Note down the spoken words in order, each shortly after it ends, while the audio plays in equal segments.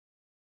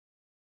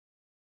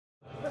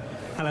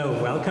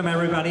Hello, welcome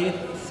everybody.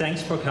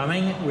 Thanks for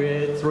coming.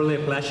 It's really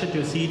a pleasure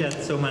to see that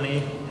so many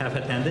have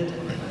attended.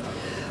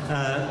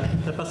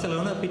 The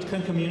Barcelona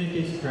Bitcoin community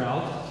is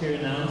proud to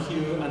announce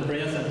you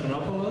Andreas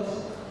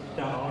Antonopoulos,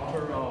 the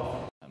author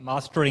of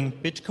Mastering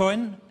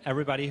Bitcoin.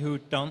 Everybody who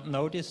don't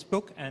know this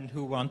book and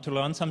who want to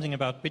learn something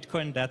about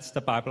Bitcoin, that's the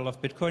Bible of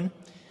Bitcoin.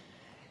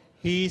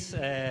 He's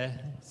a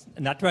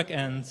network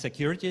and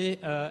security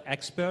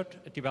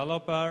expert,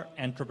 developer,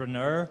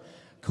 entrepreneur,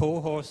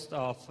 co-host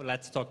of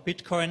Let's Talk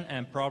Bitcoin,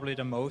 and probably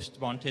the most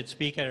wanted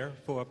speaker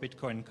for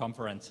Bitcoin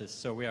conferences.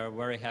 So we are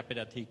very happy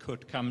that he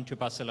could come to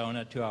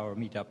Barcelona to our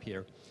meetup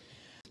here.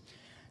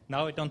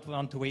 Now I don't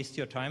want to waste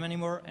your time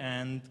anymore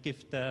and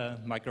give the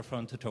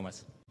microphone to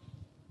Thomas.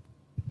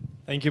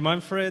 Thank you,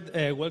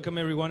 Manfred. Welcome,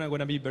 everyone. I'm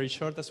going to be very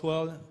short as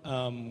well.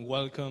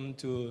 Welcome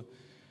to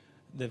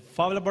the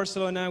Fablab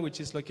Barcelona, which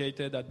is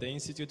located at the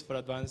Institute for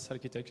Advanced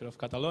Architecture of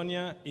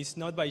Catalonia. It's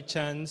not by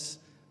chance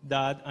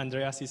that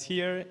Andreas is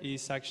here.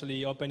 He's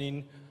actually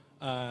opening,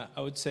 I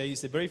would say,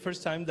 it's the very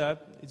first time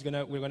that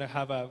we're going to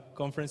have a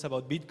conference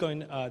about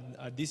Bitcoin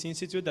at this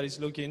institute that is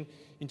looking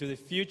into the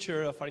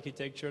future of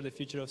architecture, the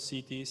future of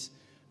cities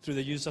through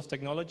the use of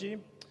technology.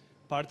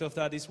 Part of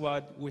that is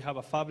what we have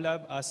a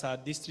Fablab as a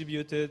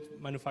distributed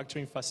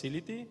manufacturing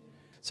facility.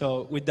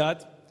 So with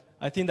that,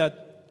 I think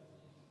that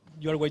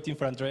you are waiting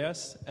for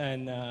Andreas,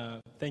 and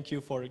thank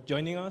you for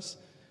joining us.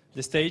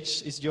 The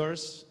stage is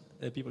yours,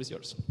 the people is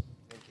yours.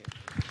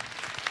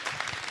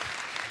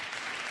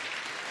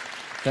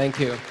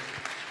 Thank you.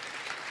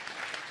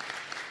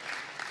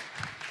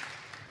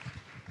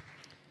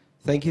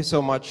 Thank you so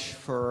much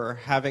for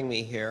having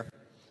me here.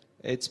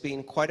 It's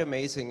been quite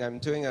amazing. I'm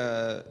doing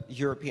a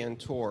European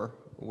tour,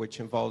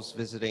 which involves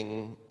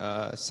visiting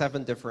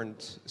 7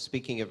 different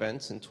speaking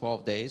events in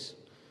 12 days.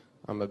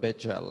 I'm a bit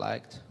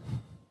jet-lagged.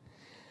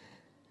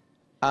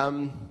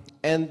 And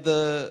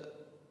the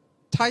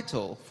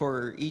title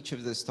for each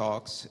of these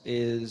talks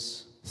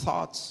is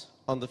Thoughts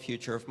on the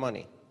Future of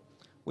Money,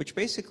 which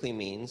basically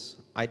means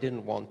I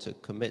didn't want to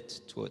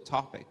commit to a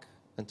topic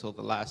until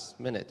the last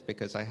minute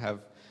because I have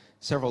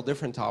several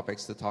different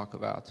topics to talk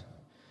about.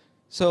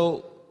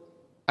 So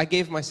I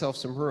gave myself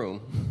some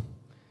room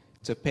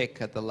to pick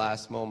at the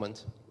last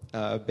moment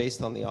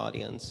based on the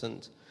audience.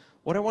 And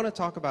what I want to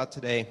talk about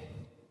today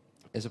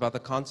is about the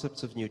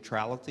concepts of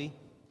neutrality,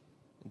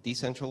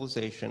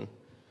 decentralization,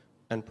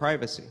 and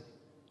privacy,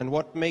 and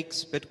what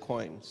makes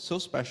Bitcoin so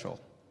special.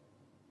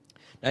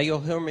 Now,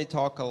 you'll hear me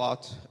talk a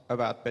lot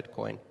about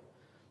Bitcoin.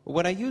 But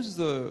when I use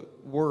the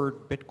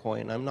word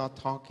Bitcoin, I'm not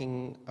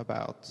talking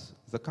about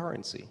the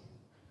currency.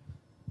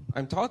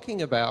 I'm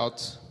talking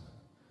about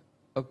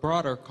a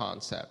broader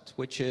concept,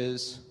 which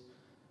is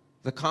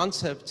the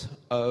concept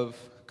of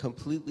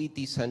completely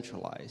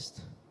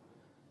decentralized,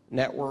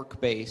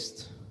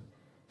 network-based,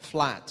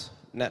 flat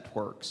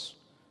networks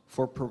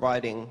for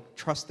providing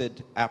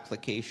trusted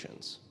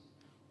applications.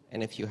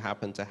 And if you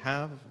happen to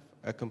have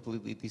a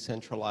completely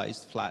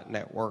decentralized flat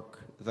network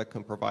that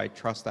can provide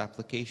trust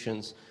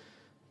applications,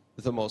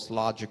 the most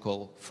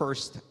logical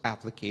first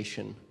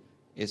application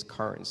is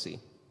currency.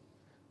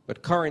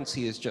 But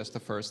currency is just the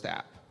first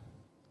app.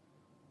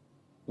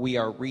 We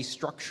are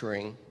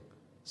restructuring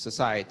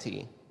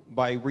society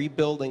by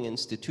rebuilding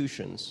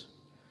institutions.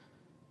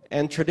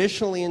 And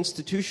traditionally,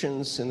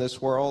 institutions in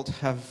this world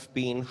have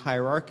been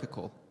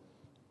hierarchical.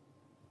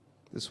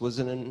 This was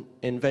an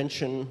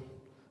invention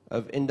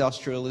of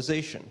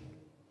industrialization,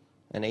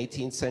 an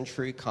 18th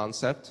century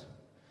concept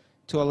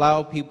to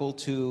allow people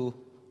to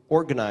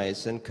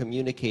organize and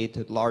communicate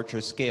at larger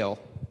scale.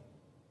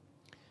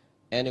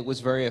 And it was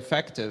very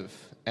effective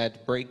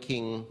at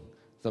breaking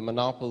the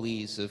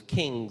monopolies of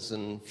kings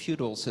and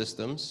feudal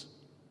systems.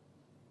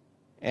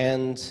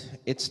 And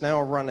it's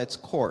now run its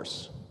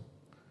course.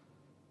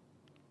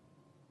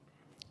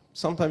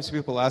 Sometimes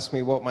people ask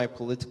me what my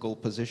political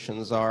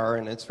positions are,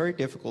 and it's very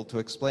difficult to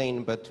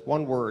explain, but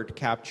one word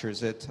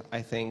captures it,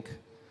 I think.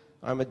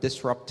 I'm a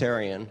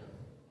disruptarian.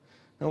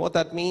 And what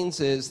that means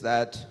is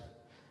that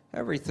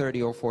every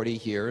 30 or 40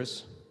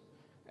 years,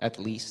 at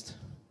least,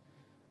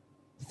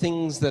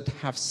 things that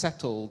have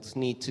settled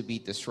need to be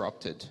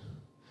disrupted.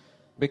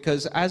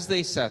 Because as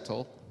they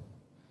settle,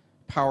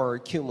 power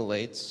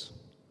accumulates,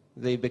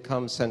 they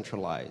become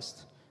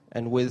centralized.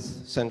 And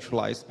with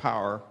centralized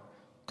power,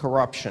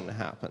 corruption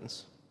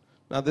happens.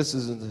 Now, this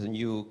isn't a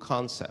new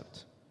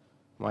concept.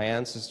 My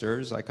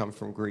ancestors, I come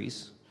from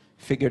Greece,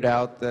 figured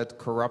out that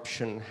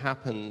corruption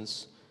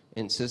happens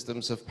in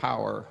systems of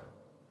power.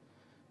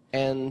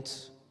 And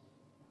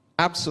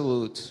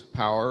absolute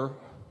power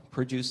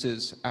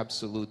produces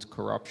absolute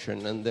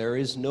corruption, and there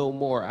is no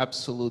more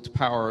absolute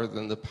power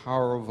than the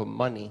power of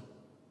money.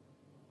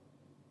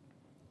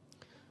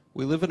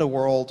 We live in a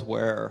world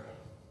where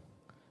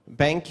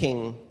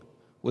banking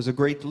was a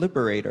great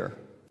liberator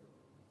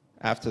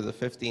after the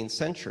 15th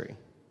century,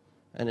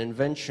 an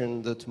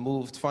invention that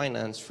moved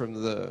finance from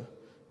the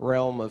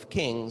realm of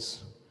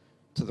kings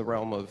to the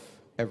realm of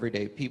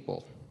everyday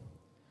people.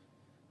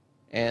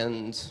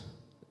 And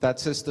that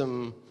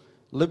system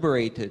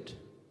liberated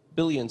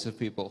billions of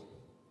people.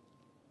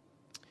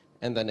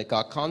 and then it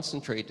got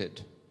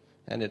concentrated,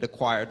 and it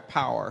acquired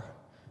power,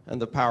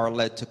 and the power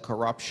led to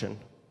corruption.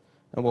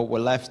 And what we're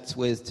left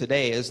with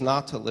today is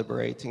not a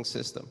liberating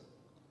system,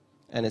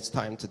 and it's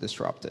time to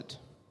disrupt it.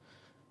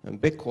 And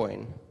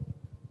Bitcoin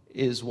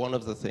is one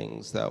of the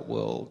things that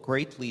will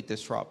greatly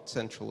disrupt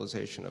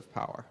centralization of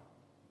power.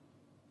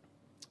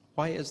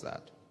 Why is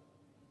that?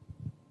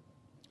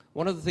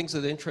 One of the things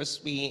that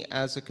interests me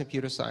as a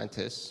computer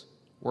scientist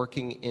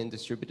working in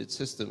distributed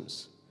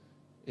systems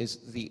is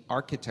the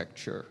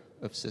architecture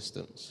of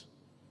systems.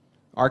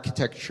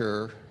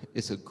 Architecture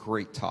is a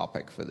great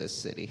topic for this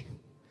city.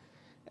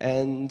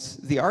 And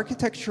the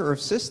architecture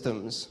of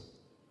systems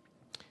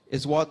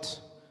is what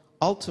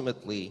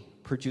ultimately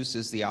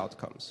produces the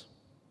outcomes.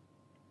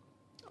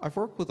 I've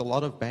worked with a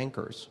lot of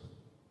bankers.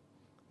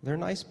 They're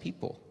nice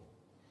people.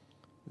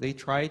 They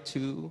try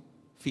to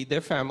feed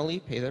their family,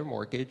 pay their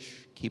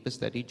mortgage, keep a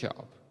steady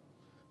job.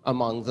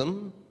 Among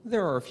them,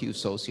 there are a few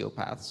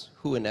sociopaths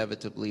who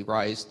inevitably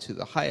rise to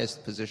the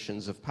highest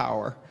positions of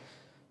power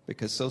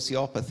because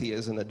sociopathy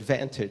is an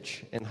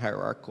advantage in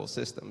hierarchical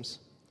systems.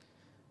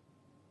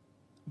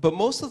 But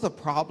most of the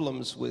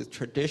problems with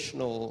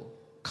traditional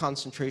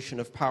concentration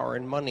of power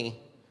and money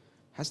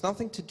has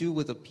nothing to do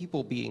with the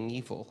people being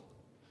evil.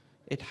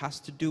 It has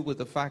to do with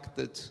the fact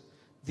that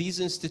these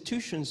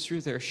institutions,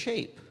 through their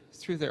shape,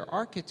 through their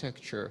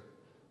architecture,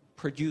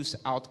 produce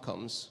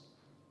outcomes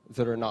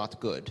that are not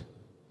good.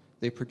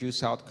 They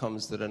produce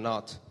outcomes that are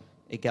not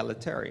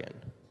egalitarian.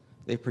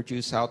 They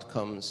produce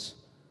outcomes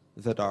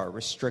that are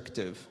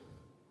restrictive.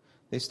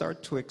 They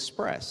start to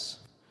express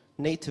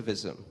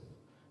nativism,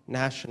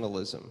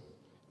 nationalism,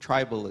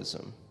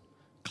 tribalism,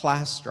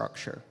 class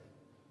structure.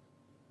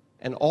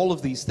 And all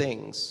of these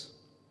things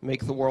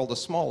make the world a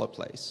smaller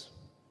place.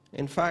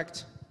 In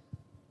fact,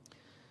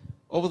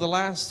 over the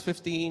last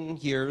 15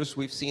 years,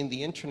 we've seen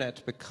the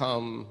internet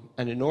become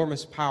an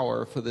enormous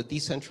power for the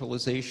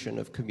decentralization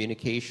of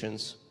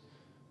communications,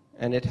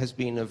 and it has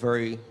been a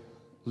very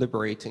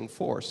liberating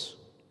force.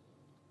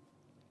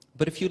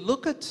 But if you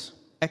look at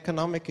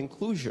economic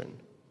inclusion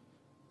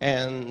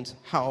and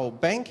how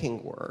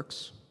banking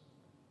works,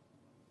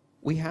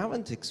 we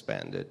haven't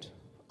expanded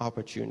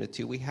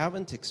opportunity, we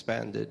haven't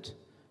expanded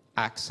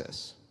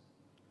access.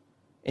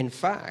 In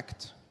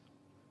fact,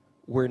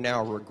 we're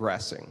now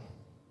regressing.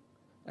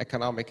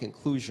 Economic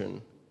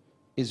inclusion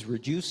is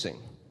reducing.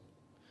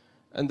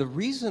 And the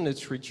reason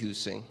it's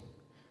reducing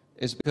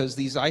is because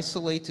these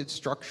isolated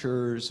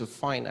structures of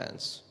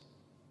finance,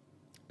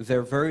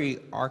 their very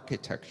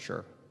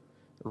architecture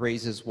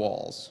raises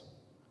walls.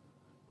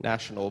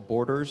 National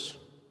borders,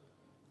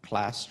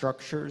 class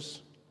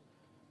structures,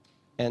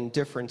 and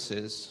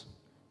differences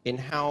in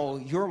how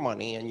your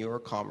money and your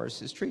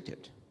commerce is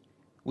treated.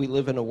 We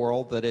live in a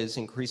world that is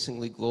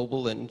increasingly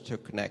global and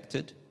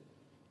interconnected.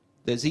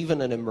 There's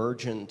even an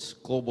emergent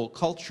global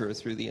culture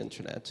through the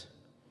internet,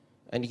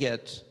 and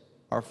yet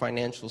our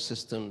financial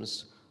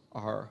systems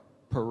are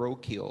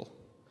parochial,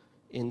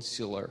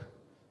 insular,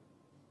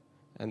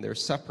 and they're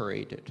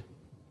separated.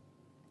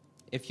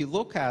 If you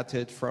look at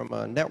it from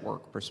a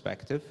network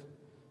perspective,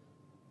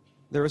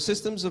 there are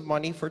systems of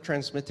money for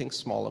transmitting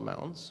small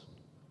amounts,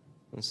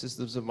 and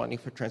systems of money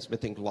for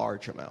transmitting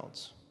large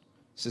amounts,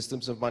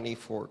 systems of money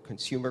for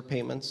consumer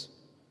payments,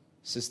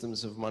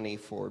 systems of money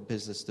for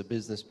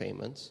business-to-business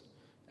payments.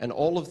 And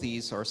all of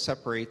these are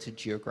separated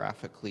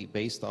geographically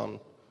based on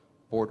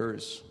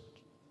borders,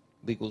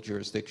 legal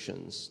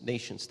jurisdictions,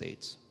 nation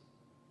states.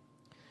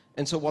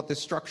 And so what this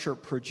structure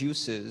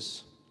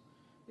produces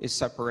is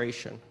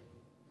separation.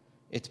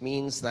 It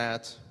means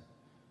that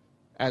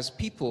as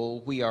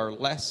people, we are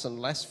less and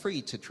less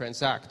free to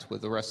transact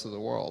with the rest of the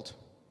world.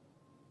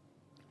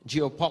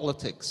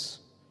 Geopolitics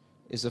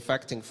is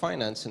affecting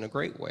finance in a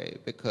great way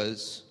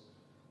because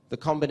the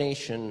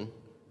combination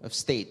of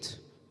state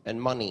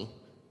and money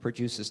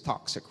produces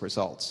toxic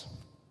results.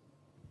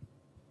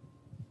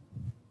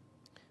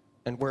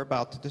 And we're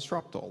about to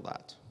disrupt all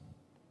that.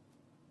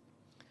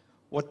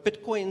 What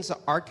Bitcoin's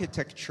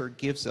architecture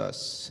gives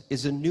us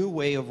is a new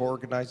way of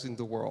organizing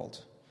the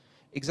world,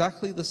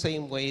 exactly the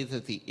same way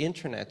that the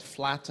internet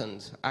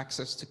flattened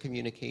access to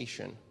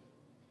communication,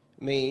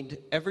 made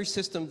every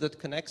system that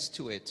connects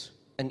to it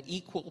an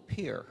equal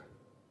peer.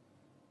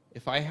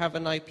 If I have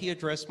an IP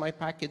address, my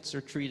packets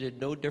are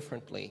treated no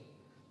differently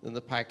than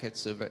the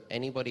packets of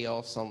anybody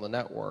else on the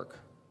network.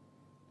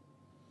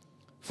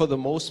 For the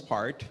most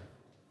part,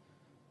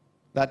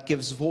 that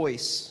gives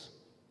voice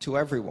to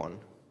everyone.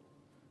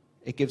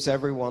 It gives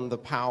everyone the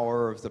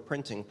power of the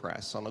printing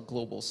press on a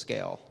global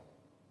scale.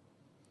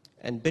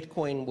 And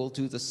Bitcoin will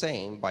do the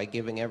same by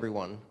giving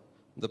everyone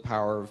the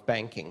power of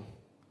banking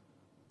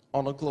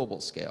on a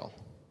global scale.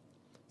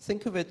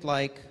 Think of it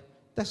like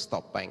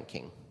desktop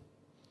banking,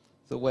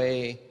 the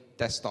way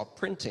desktop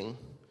printing,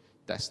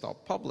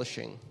 desktop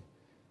publishing,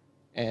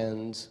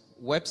 and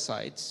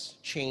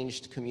websites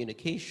changed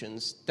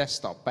communications,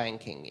 desktop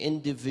banking,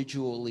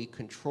 individually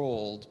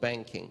controlled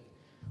banking,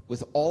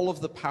 with all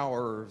of the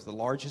power of the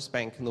largest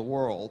bank in the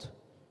world.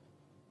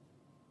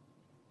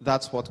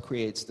 That's what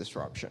creates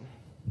disruption.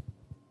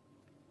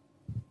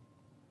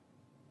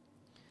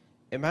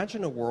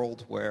 Imagine a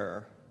world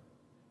where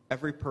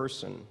every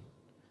person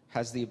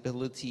has the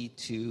ability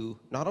to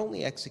not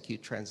only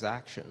execute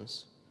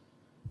transactions,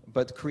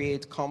 but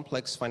create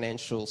complex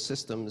financial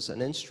systems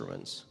and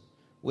instruments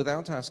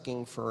without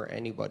asking for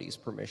anybody's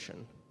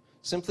permission.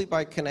 Simply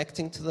by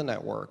connecting to the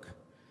network,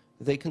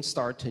 they can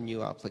start a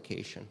new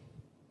application.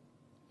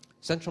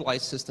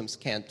 Centralized systems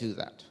can't do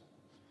that.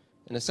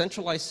 In a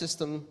centralized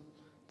system,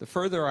 the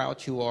further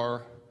out you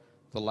are,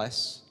 the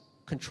less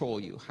control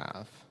you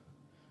have.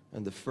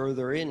 And the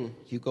further in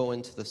you go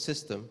into the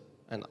system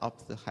and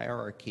up the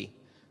hierarchy,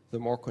 the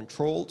more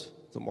controlled,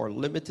 the more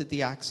limited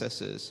the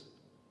access is.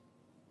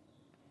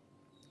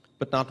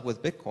 But not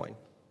with Bitcoin.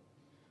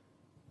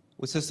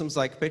 With systems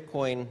like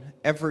Bitcoin,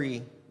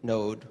 every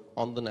node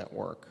on the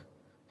network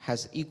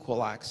has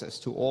equal access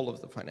to all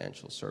of the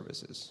financial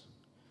services.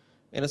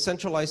 In a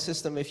centralized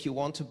system, if you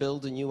want to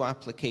build a new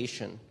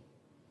application,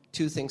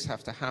 two things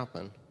have to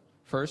happen.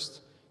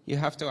 First, you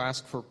have to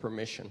ask for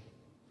permission.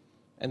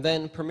 And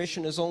then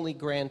permission is only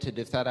granted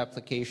if that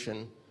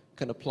application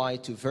can apply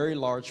to very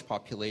large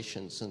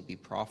populations and be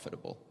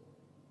profitable.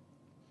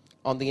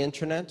 On the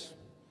internet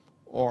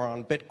or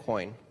on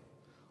Bitcoin,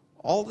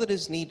 all that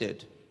is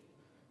needed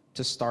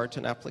to start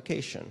an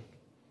application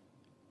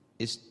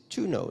is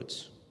two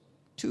nodes,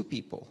 two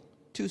people,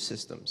 two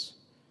systems.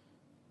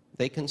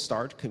 They can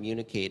start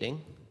communicating,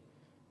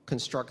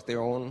 construct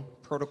their own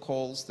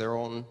protocols, their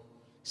own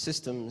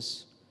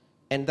systems,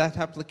 and that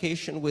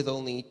application with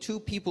only two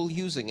people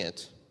using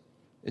it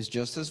is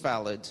just as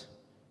valid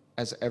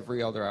as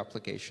every other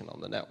application on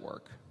the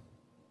network.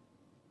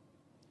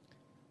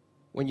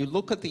 When you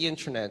look at the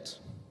internet,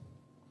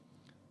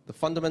 the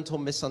fundamental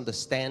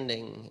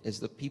misunderstanding is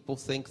that people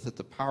think that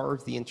the power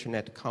of the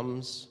internet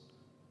comes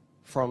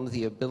from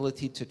the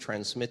ability to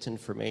transmit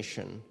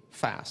information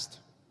fast.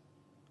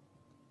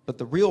 But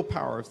the real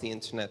power of the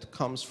internet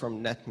comes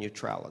from net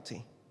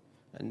neutrality.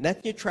 And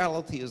net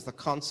neutrality is the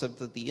concept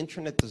that the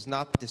internet does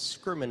not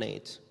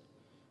discriminate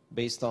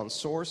based on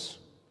source,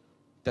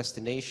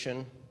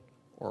 destination,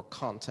 or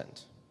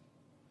content.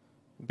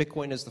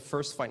 Bitcoin is the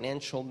first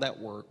financial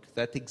network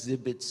that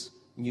exhibits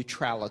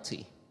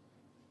neutrality.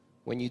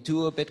 When you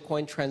do a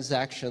Bitcoin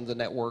transaction, the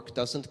network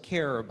doesn't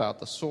care about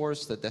the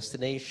source, the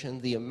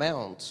destination, the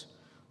amount,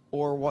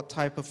 or what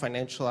type of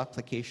financial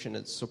application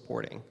it's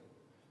supporting.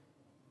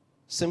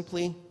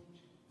 Simply,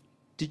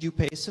 did you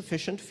pay a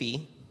sufficient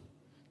fee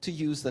to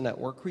use the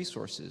network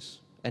resources?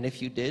 And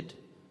if you did,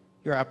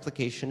 your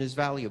application is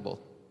valuable.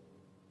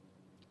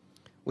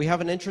 We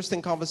have an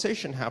interesting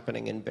conversation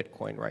happening in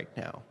Bitcoin right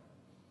now.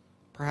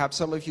 Perhaps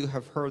some of you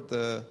have heard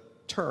the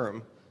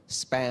term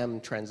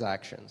spam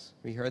transactions.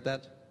 Have you heard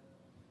that?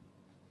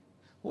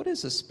 What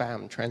is a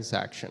spam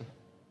transaction?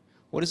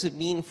 What does it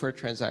mean for a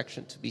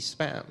transaction to be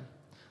spam?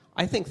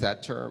 I think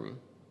that term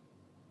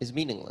is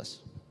meaningless.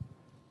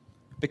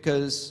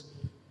 Because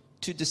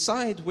to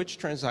decide which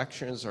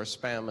transactions are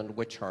spam and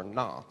which are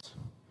not,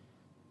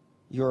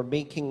 you're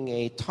making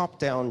a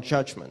top-down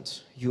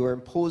judgment. You're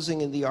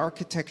imposing in the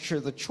architecture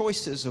the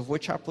choices of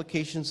which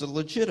applications are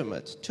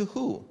legitimate. To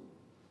who?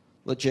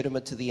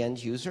 Legitimate to the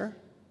end user?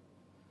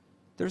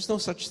 There's no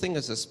such thing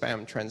as a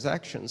spam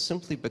transaction,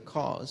 simply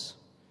because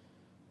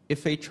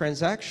if a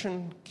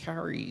transaction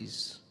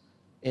carries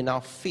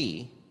enough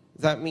fee,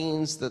 that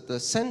means that the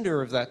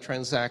sender of that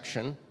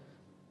transaction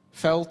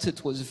felt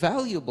it was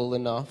valuable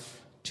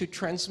enough to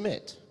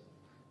transmit,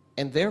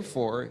 and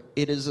therefore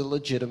it is a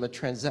legitimate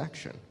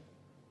transaction.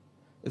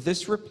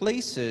 This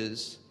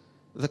replaces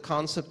the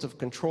concept of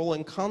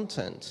controlling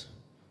content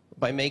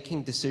by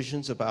making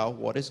decisions about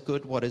what is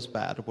good, what is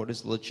bad, what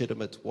is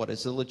legitimate, what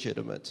is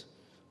illegitimate,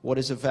 what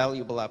is a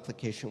valuable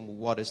application,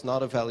 what is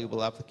not a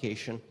valuable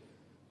application,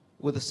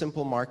 with a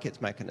simple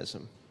market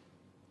mechanism.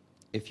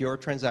 If your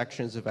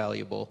transactions are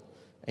valuable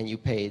and you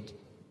paid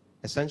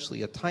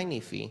essentially a tiny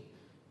fee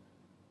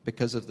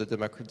because of the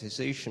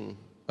democratization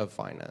of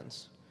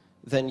finance,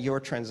 then your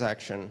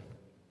transaction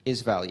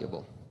is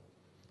valuable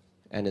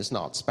and is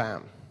not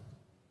spam.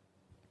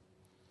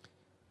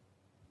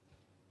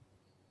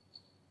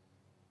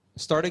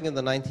 Starting in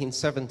the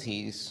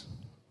 1970s,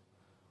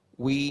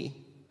 we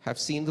have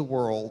seen the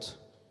world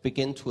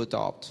begin to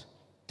adopt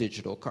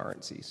digital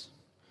currencies.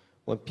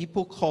 When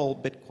people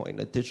call Bitcoin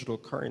a digital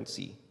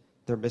currency,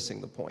 they're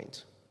missing the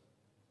point.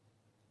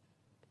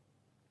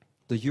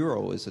 The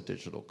euro is a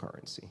digital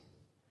currency.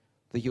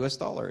 The US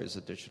dollar is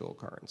a digital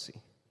currency.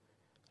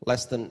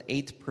 Less than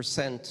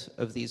 8%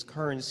 of these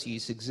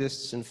currencies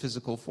exists in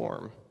physical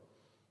form.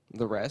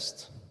 The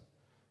rest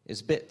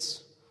is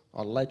bits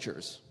on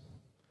ledgers.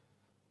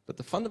 But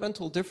the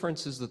fundamental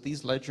difference is that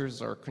these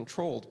ledgers are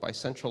controlled by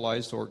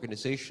centralized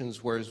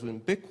organizations, whereas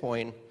in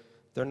Bitcoin,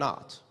 they're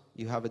not.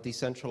 You have a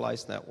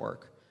decentralized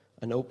network,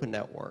 an open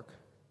network.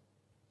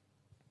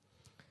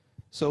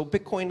 So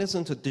Bitcoin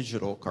isn't a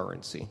digital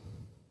currency.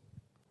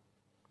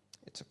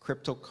 It's a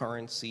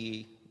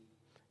cryptocurrency.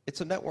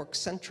 It's a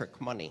network-centric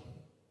money.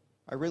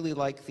 I really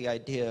like the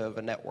idea of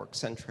a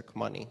network-centric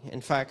money. In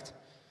fact,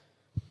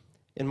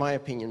 in my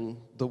opinion,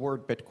 the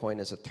word Bitcoin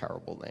is a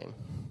terrible name.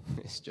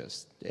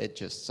 It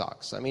just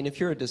sucks. I mean, if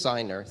you're a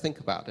designer,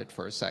 think about it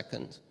for a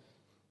second.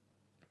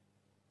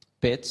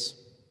 Bits,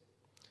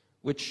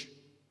 which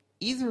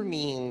either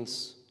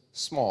means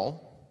small,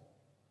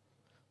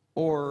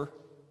 or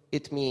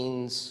it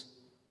means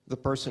the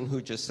person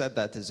who just said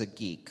that is a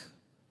geek,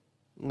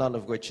 none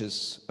of which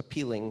is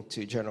appealing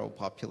to general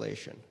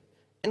population.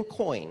 And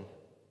coin,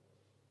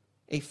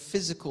 a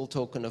physical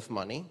token of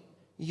money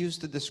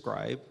used to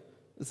describe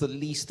the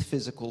least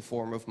physical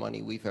form of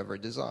money we've ever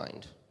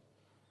designed.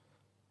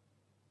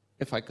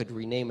 If I could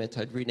rename it,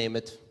 I'd rename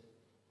it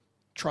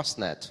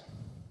TrustNet,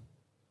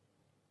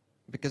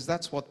 because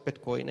that's what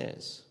Bitcoin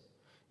is.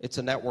 It's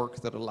a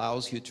network that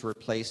allows you to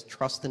replace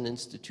trust in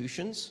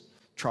institutions,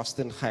 trust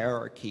in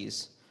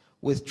hierarchies,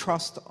 with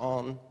trust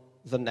on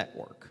the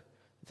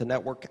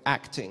network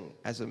acting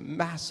as a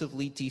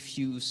massively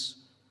diffuse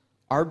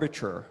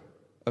arbiter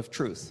of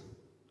truth,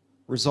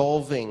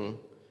 resolving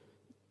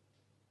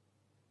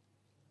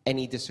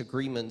any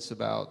disagreements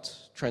about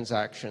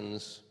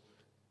transactions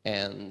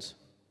and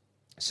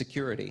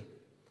security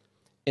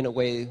in a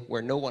way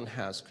where no one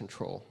has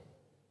control.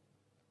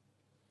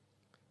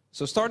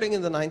 So starting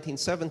in the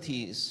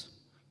 1970s,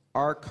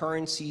 our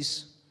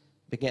currencies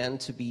began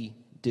to be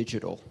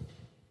digital.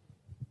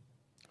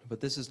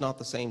 But this is not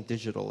the same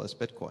digital as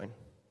Bitcoin.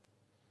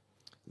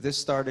 This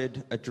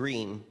started a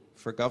dream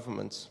for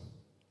governments,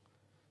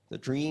 the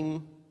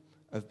dream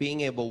of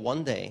being able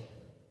one day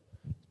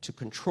to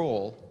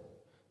control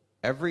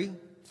every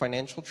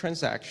financial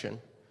transaction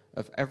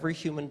of every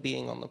human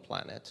being on the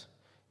planet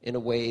in a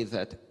way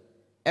that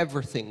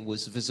everything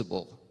was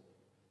visible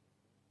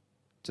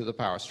to the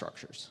power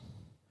structures,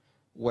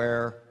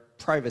 where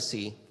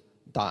privacy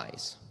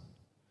dies,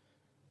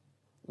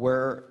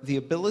 where the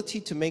ability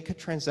to make a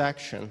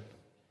transaction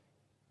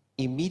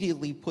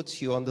immediately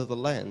puts you under the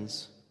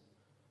lens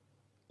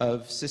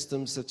of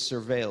systems that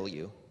surveil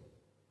you.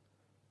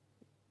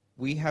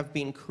 We have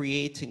been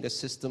creating a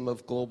system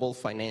of global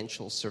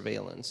financial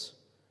surveillance,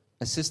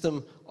 a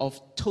system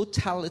of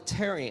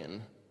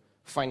totalitarian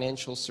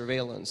financial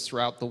surveillance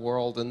throughout the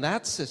world, and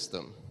that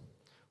system,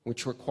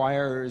 which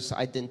requires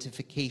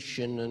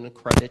identification and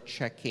credit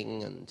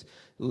checking and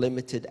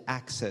limited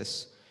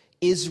access,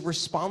 is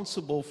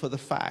responsible for the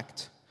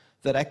fact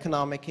that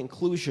economic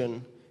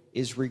inclusion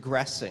is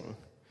regressing.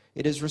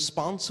 It is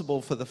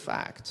responsible for the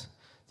fact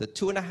that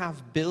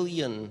 2.5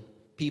 billion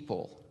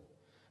people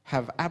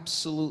have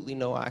absolutely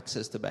no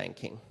access to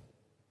banking.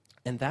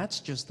 And that's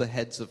just the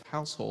heads of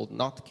household,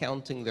 not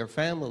counting their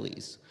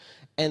families.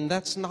 And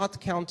that's not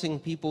counting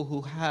people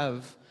who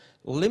have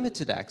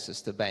limited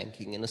access to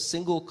banking in a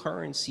single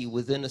currency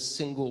within a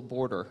single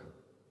border.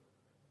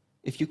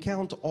 If you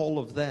count all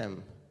of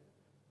them,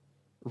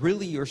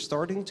 really you're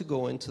starting to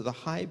go into the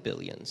high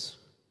billions.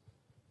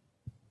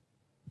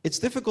 It's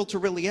difficult to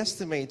really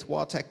estimate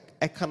what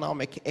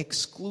economic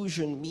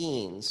exclusion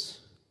means,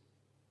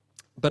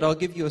 but I'll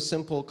give you a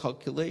simple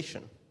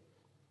calculation.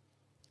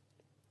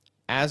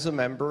 As a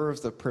member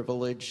of the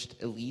privileged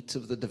elite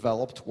of the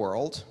developed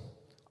world,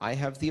 I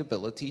have the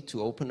ability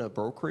to open a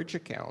brokerage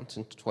account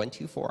in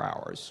 24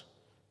 hours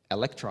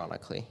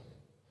electronically.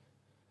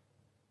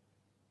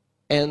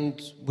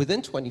 And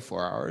within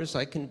 24 hours,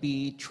 I can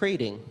be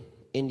trading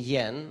in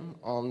yen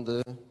on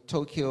the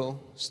Tokyo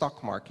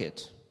stock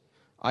market.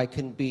 I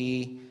can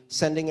be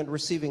sending and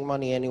receiving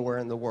money anywhere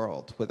in the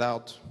world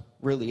without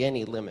really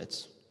any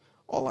limits.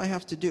 All I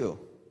have to do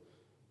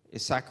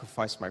is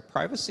sacrifice my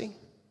privacy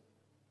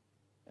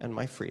and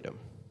my freedom.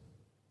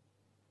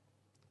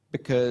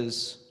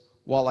 Because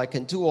while I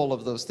can do all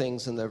of those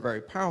things and they're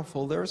very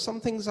powerful, there are some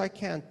things I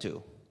can't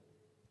do.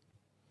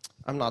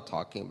 I'm not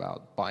talking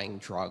about buying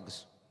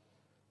drugs.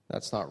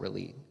 That's not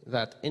really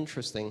that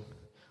interesting.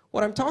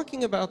 What I'm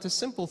talking about is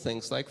simple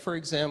things like, for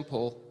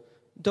example,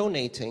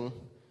 donating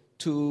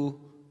to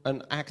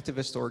an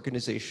activist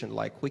organization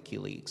like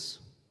WikiLeaks.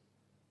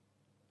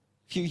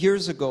 A few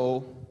years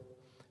ago,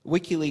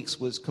 WikiLeaks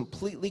was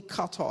completely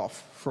cut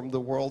off from the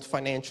world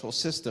financial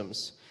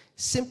systems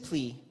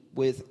simply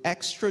with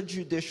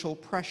extrajudicial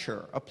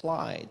pressure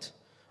applied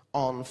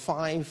on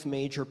 5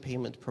 major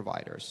payment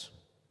providers: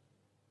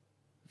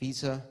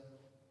 Visa,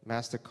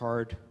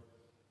 MasterCard,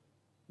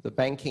 the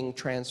banking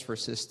transfer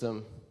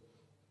system,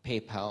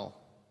 PayPal,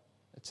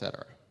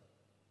 etc.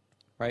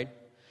 Right?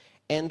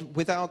 And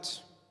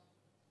without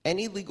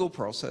any legal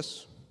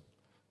process,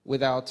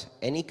 without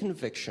any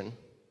conviction,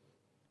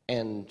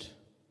 and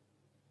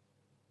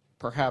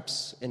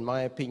perhaps, in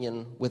my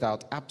opinion,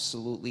 without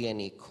absolutely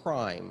any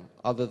crime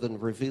other than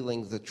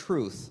revealing the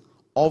truth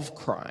of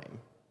crime,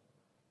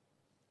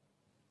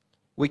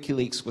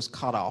 WikiLeaks was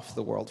cut off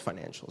the world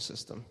financial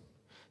system.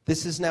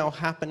 This is now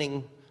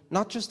happening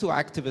not just to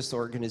activist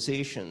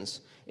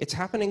organizations, it's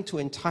happening to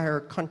entire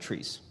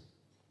countries.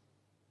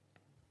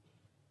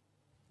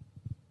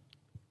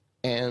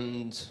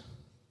 And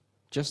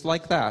just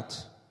like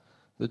that,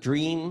 the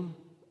dream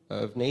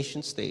of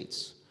nation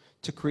states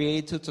to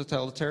create the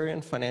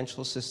totalitarian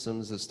financial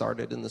systems that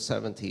started in the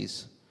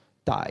 70s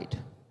died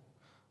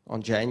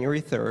on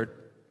January 3rd,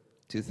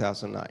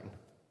 2009,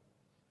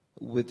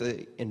 with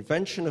the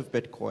invention of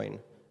Bitcoin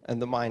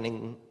and the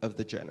mining of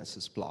the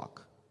Genesis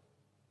block.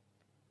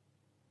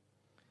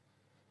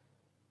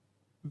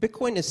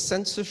 Bitcoin is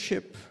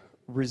censorship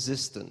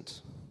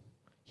resistant.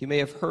 You may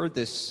have heard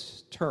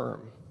this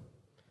term.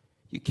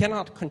 You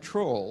cannot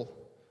control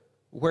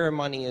where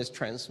money is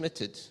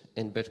transmitted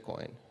in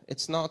Bitcoin.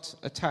 It's not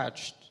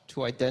attached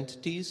to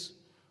identities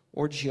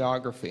or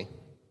geography.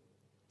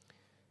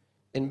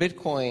 In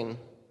Bitcoin,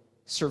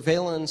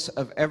 surveillance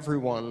of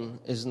everyone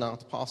is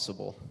not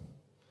possible,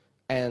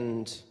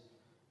 and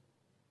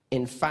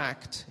in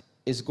fact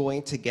is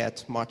going to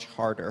get much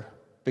harder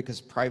because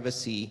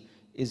privacy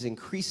is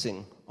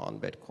increasing on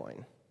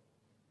Bitcoin.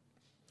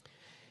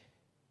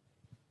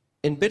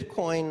 In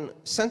Bitcoin,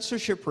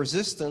 censorship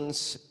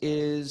resistance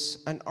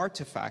is an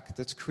artifact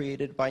that's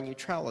created by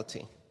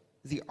neutrality.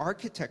 The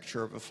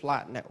architecture of a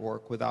flat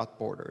network without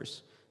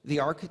borders, the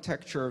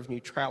architecture of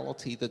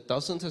neutrality that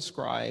doesn't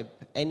ascribe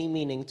any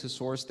meaning to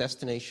source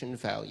destination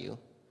value,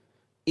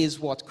 is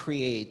what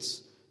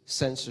creates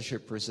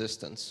censorship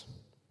resistance.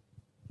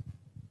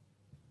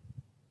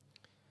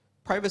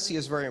 Privacy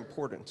is very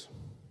important,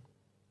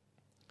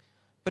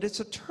 but it's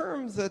a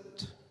term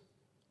that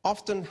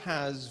often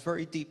has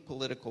very deep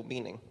political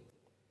meaning.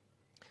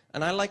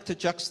 And I like to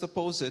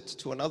juxtapose it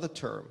to another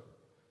term,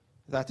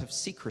 that of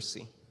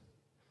secrecy.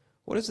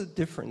 What is the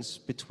difference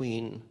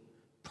between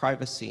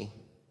privacy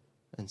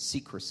and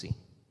secrecy?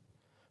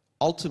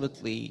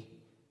 Ultimately,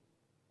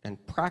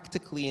 and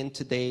practically in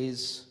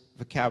today's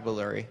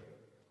vocabulary,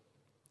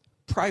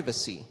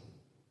 privacy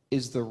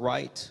is the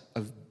right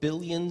of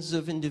billions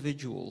of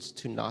individuals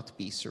to not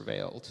be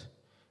surveilled,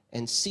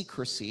 and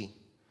secrecy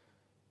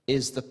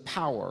is the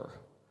power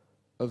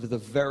of the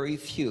very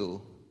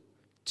few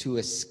to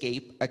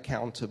escape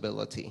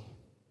accountability,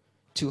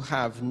 to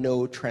have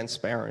no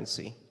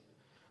transparency.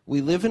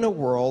 We live in a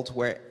world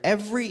where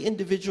every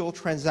individual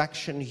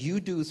transaction you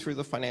do through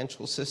the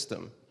financial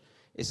system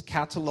is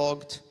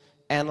cataloged,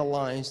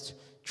 analyzed,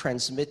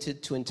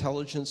 transmitted to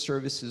intelligence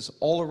services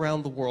all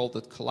around the world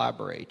that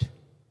collaborate.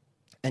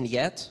 And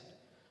yet,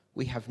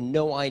 we have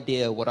no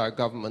idea what our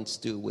governments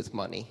do with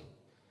money.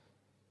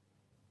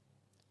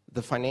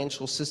 The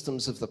financial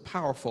systems of the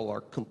powerful are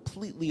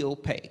completely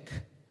opaque.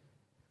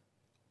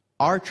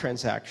 Our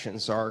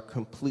transactions are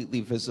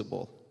completely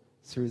visible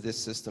through this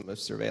system of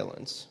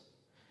surveillance.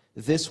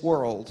 This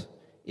world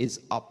is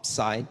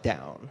upside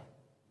down,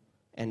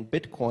 and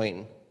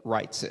Bitcoin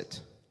writes it,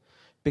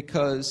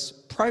 because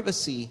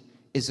privacy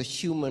is a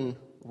human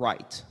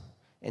right,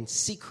 and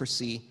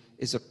secrecy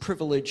is a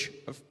privilege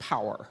of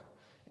power.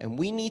 And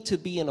we need to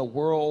be in a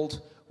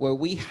world where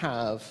we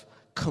have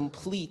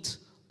complete,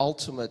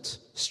 ultimate,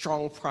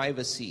 strong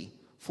privacy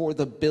for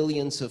the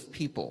billions of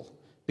people,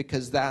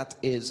 because that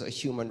is a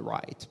human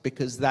right,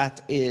 because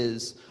that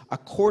is a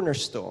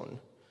cornerstone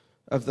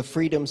of the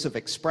freedoms of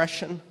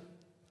expression,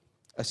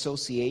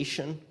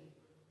 association,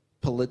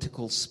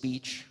 political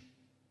speech,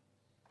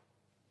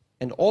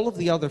 and all of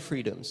the other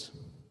freedoms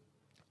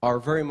are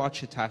very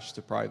much attached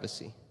to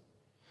privacy.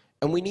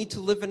 And we need to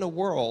live in a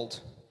world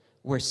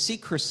where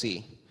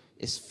secrecy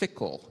is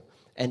fickle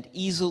and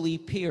easily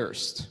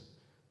pierced,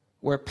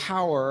 where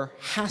power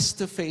has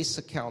to face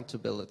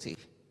accountability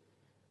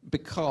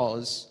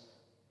because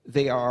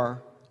they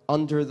are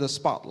under the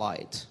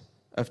spotlight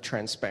of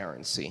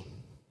transparency.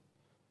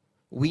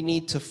 We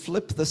need to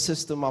flip the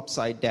system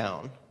upside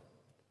down.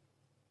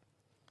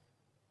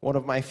 One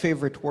of my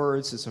favorite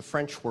words is a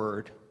French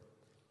word,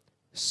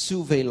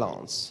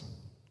 surveillance.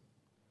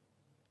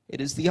 It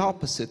is the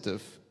opposite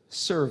of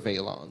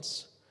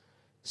surveillance.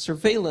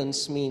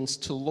 Surveillance means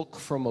to look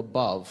from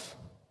above.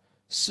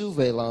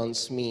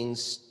 Surveillance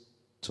means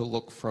to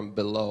look from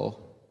below.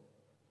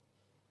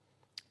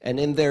 And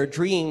in their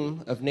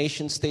dream of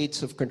nation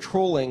states of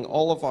controlling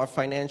all of our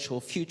financial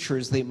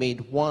futures, they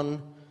made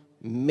one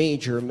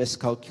major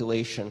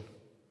miscalculation.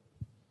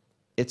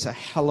 It's a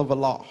hell of a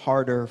lot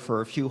harder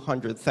for a few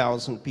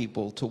 100,000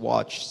 people to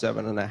watch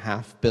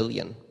 7.5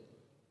 billion.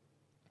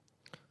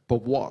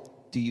 But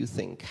what do you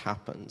think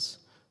happens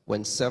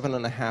when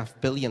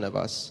 7.5 billion of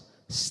us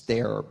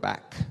stare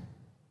back?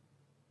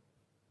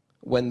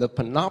 When the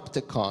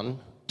panopticon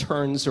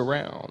turns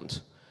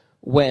around,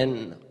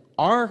 when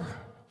our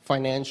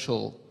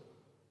financial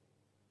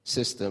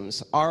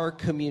systems, our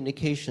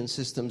communication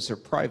systems are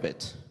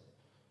private,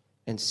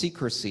 and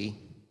secrecy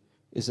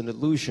is an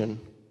illusion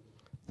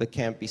that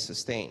can't be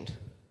sustained.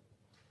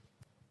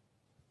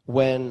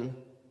 When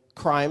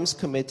crimes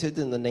committed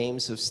in the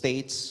names of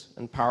states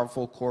and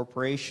powerful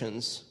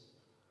corporations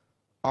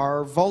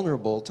are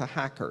vulnerable to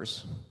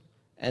hackers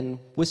and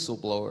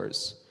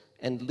whistleblowers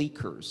and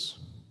leakers,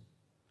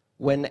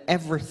 when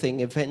everything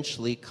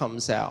eventually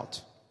comes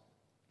out,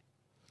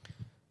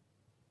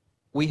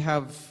 we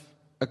have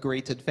a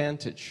great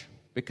advantage,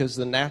 because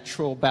the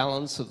natural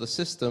balance of the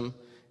system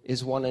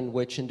is one in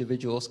which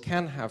individuals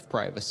can have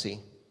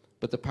privacy,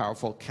 but the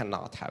powerful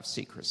cannot have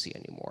secrecy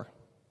anymore.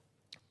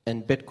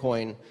 And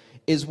Bitcoin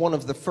is one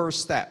of the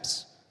first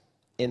steps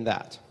in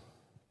that.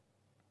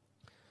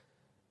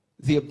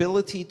 The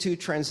ability to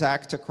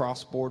transact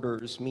across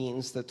borders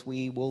means that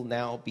we will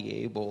now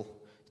be able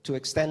to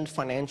extend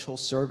financial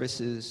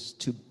services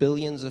to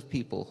billions of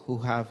people who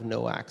have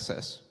no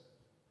access.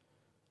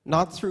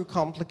 Not through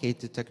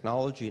complicated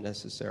technology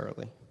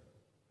necessarily.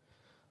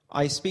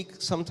 I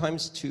speak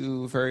sometimes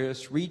to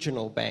various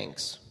regional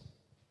banks,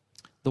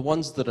 the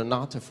ones that are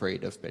not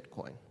afraid of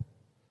Bitcoin.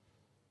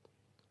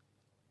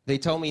 They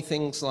tell me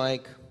things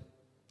like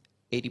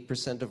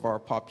 80% of our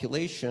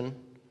population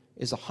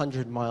is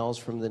 100 miles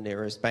from the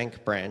nearest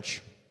bank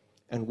branch,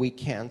 and we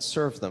can't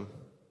serve them.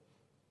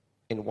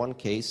 In one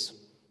case,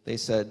 they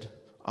said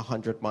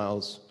 100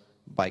 miles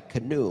by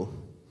canoe.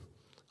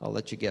 I'll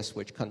let you guess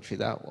which country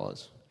that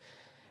was.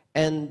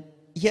 And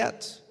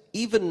yet,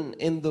 even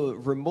in the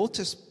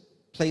remotest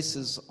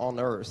places on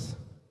Earth,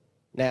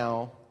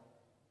 now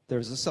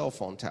there's a cell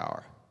phone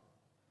tower.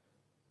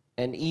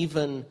 And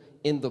even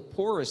in the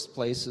poorest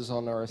places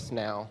on Earth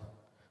now,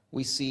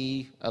 we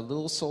see a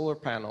little solar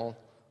panel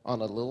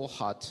on a little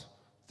hut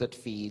that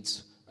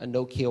feeds a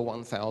Nokia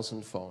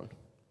 1000 phone,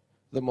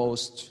 the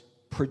most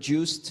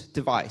produced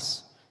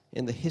device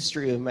in the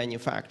history of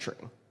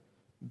manufacturing.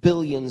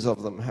 Billions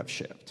of them have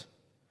shipped.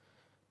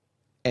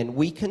 And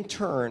we can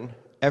turn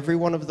every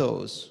one of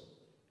those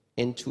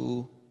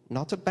into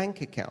not a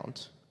bank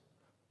account,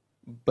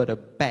 but a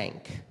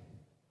bank.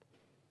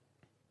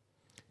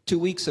 2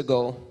 weeks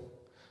ago,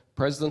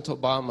 President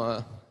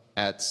Obama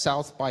at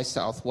South by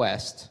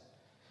Southwest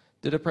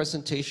did a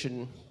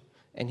presentation,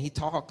 and he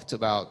talked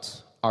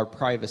about our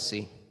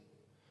privacy.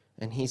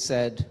 And he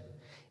said,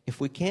 if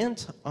we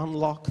can't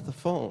unlock the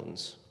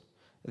phones,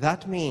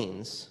 that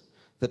means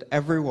that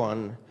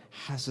everyone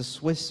has a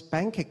Swiss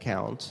bank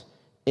account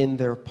in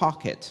their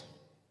pocket.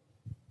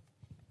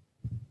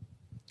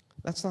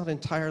 That's not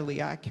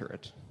entirely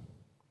accurate.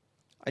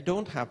 I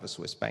don't have a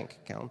Swiss bank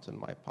account in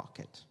my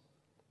pocket.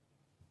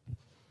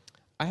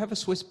 I have a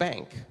Swiss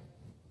bank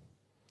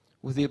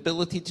with the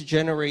ability to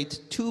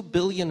generate 2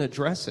 billion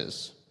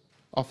addresses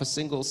off a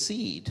single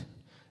seed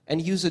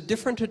and use a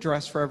different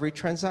address for every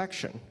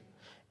transaction.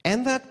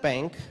 And that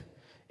bank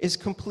is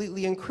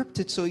completely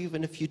encrypted, so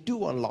even if you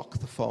do unlock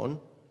the phone,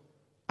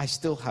 I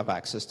still have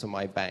access to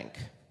my bank.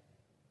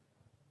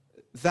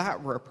 That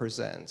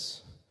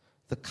represents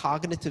the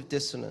cognitive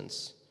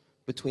dissonance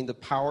between the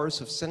powers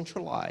of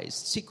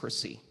centralized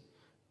secrecy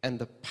and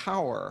the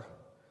power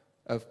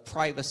of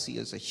privacy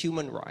as a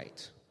human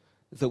right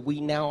that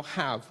we now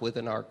have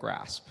within our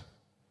grasp.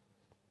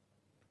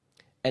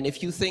 And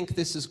if you think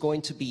this is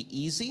going to be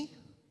easy,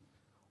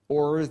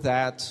 or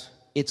that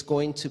it's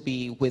going to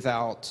be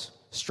without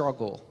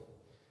struggle,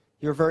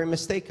 you're very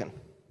mistaken.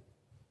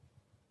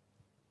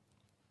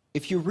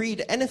 If you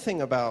read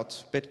anything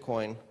about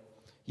Bitcoin,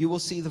 you will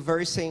see the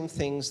very same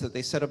things that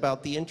they said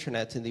about the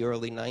internet in the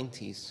early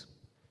 90s.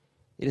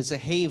 It is a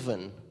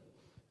haven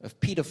of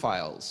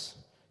pedophiles,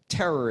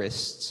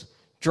 terrorists,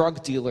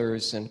 drug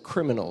dealers, and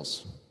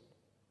criminals.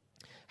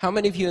 How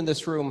many of you in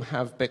this room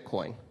have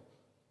Bitcoin?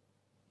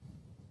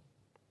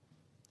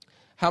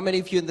 How many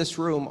of you in this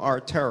room are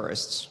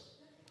terrorists,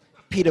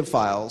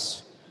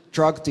 pedophiles,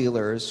 drug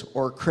dealers,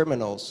 or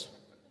criminals?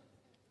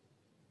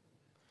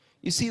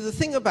 You see, the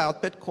thing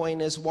about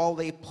Bitcoin is while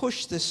they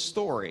push this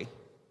story,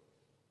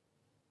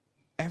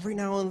 every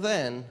now and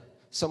then,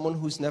 someone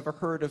who's never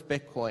heard of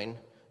Bitcoin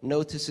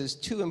notices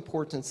two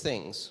important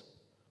things.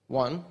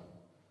 One,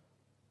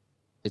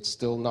 it's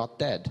still not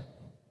dead.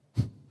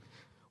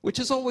 Which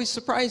is always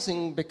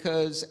surprising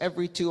because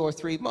every 2 or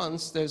 3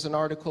 months there's an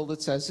article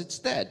that says it's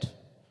dead.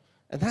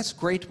 And that's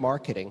great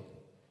marketing,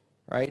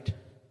 right?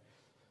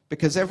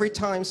 Because every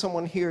time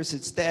someone hears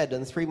it's dead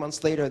and 3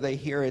 months later they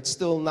hear it's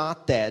still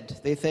not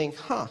dead, they think,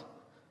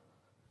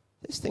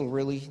 this thing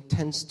really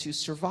tends to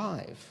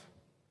survive.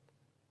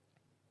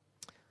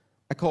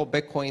 I call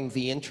Bitcoin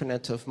the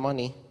internet of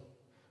money,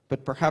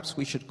 but perhaps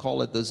we should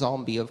call it the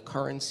zombie of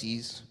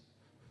currencies.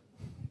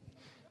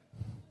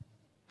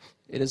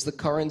 It is the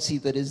currency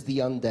that is the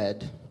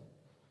undead.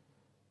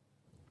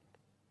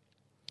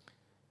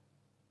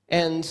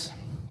 And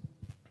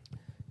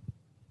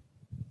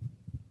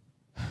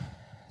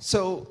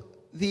so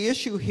the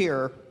issue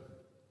here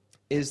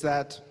is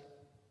that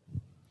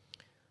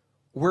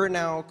we're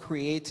now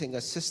creating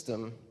a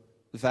system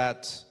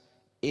that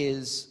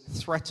is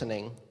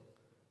threatening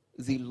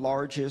the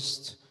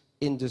largest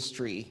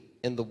industry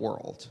in the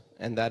world,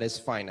 and that is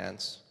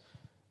finance.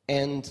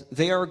 And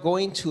they are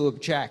going to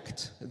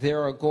object, they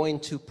are going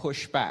to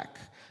push back,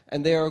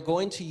 and they are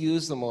going to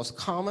use the most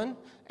common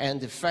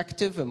and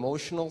effective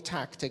emotional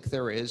tactic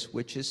there is,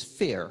 which is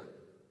fear.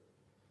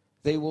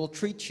 They will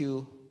treat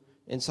you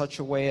in such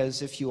a way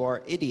as if you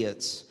are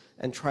idiots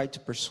and try to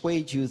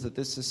persuade you that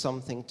this is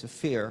something to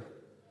fear.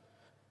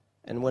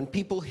 And when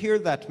people hear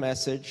that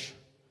message,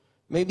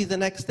 maybe the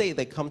next day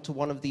they come to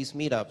one of these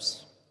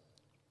meetups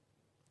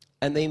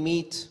and they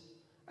meet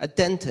a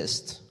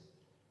dentist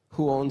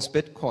who owns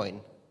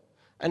Bitcoin,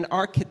 an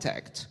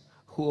architect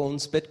who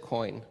owns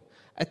Bitcoin,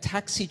 a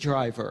taxi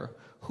driver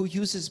who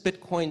uses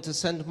Bitcoin to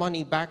send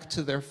money back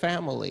to their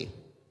family.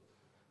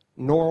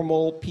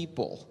 Normal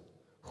people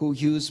who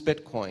use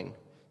Bitcoin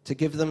to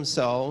give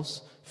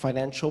themselves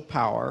financial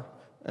power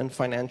and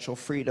financial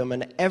freedom.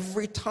 And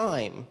every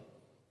time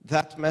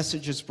that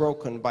message is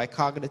broken by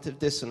cognitive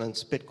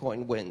dissonance,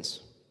 Bitcoin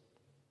wins.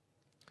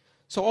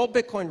 So all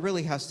Bitcoin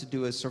really has to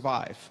do is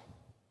survive.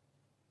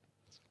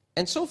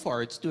 And so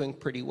far, it's doing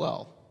pretty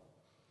well.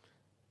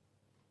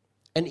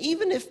 And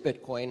even if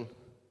Bitcoin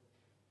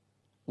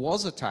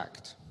was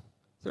attacked,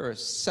 there are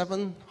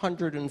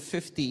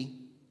 750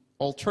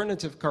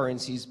 alternative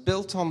currencies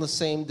built on the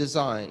same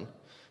design,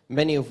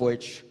 many of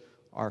which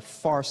are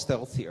far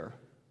stealthier,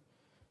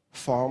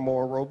 far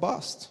more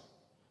robust,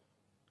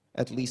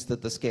 at least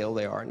at the scale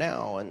they are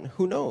now. And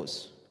who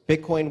knows?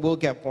 Bitcoin will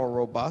get more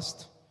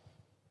robust,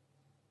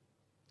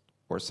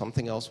 or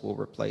something else will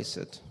replace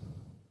it.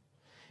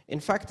 In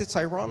fact, it's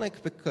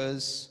ironic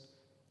because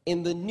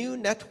in the new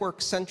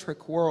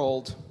network-centric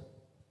world,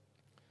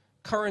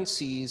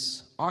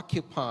 currencies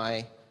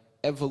occupy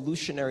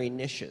evolutionary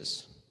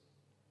niches.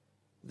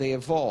 They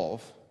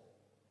evolve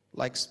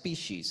like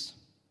species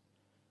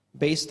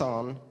based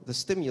on the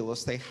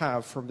stimulus they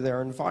have from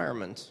their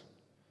environment.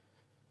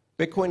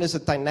 Bitcoin is a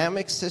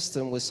dynamic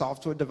system with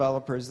software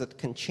developers that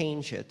can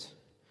change it.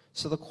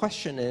 So the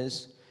question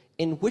is,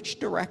 in which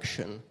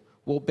direction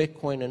will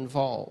Bitcoin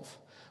evolve?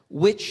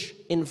 Which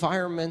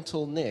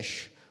environmental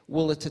niche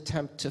will it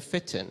attempt to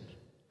fit in?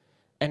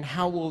 And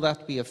how will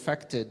that be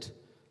affected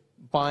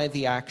by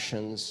the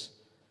actions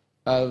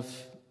of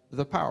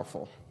the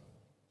powerful?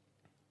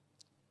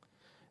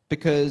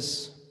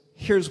 Because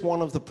here's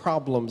one of the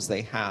problems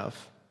they have.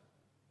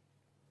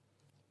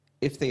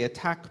 If they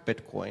attack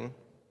Bitcoin,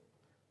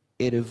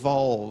 it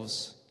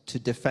evolves to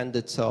defend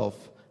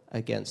itself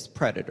against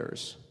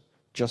predators,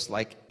 just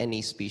like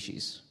any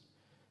species.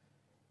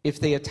 If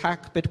they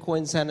attack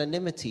Bitcoin's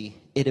anonymity,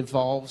 it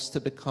evolves to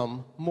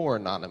become more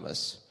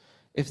anonymous.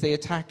 If they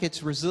attack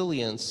its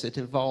resilience, it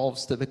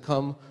evolves to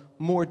become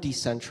more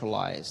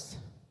decentralized.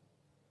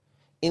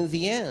 In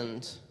the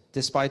end,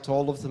 despite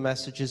all of the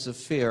messages of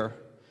fear,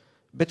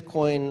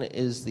 Bitcoin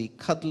is the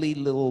cuddly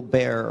little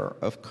bear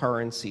of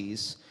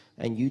currencies,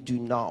 and you do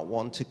not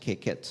want to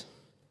kick it.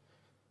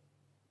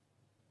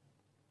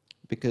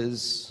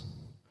 Because,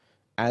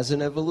 as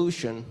in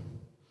evolution,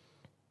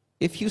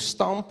 if you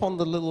stomp on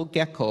the little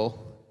gecko,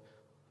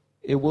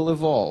 it will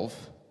evolve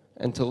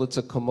until it's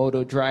a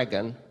Komodo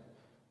dragon,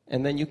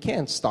 and then you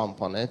can't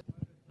stomp on it.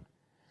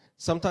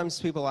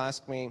 Sometimes people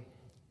ask me,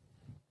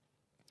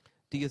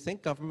 do you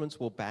think governments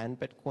will ban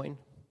Bitcoin?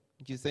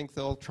 Do you think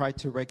they'll try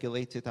to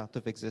regulate it out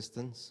of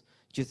existence?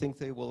 Do you think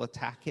they will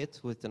attack it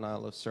with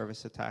denial of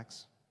service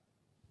attacks?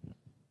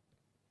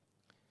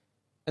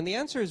 And the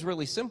answer is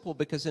really simple,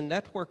 because in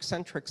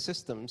network-centric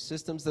systems,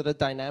 systems that are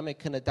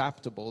dynamic and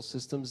adaptable,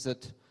 systems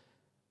that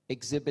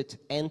exhibit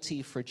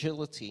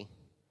anti-fragility,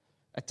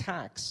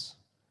 attacks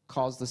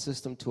cause the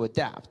system to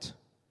adapt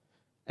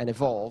and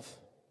evolve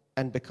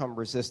and become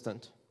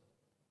resistant.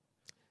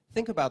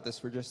 Think about this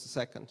for just a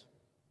second.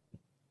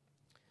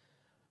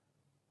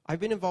 I've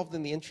been involved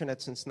in the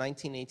internet since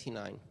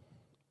 1989,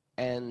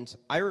 and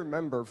I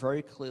remember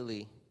very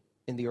clearly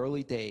in the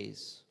early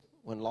days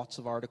when lots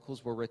of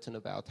articles were written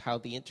about how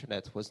the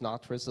internet was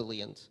not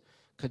resilient,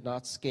 could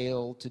not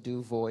scale to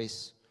do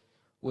voice,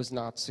 was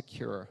not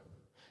secure.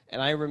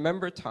 And I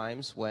remember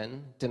times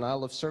when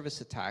denial of service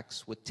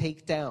attacks would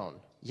take down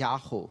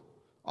Yahoo,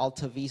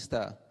 Alta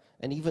Vista,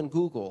 and even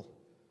Google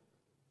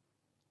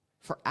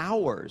for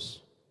hours,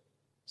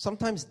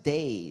 sometimes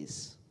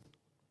days.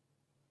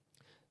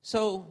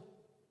 So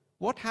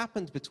what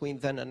happened between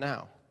then and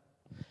now?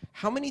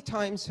 How many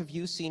times have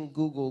you seen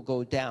Google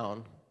go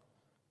down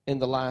in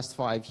the last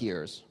 5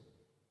 years?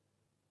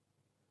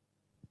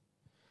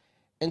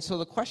 And so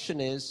the question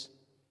is,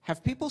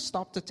 have people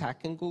stopped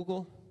attacking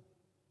Google?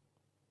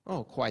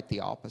 Oh, quite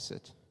the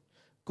opposite.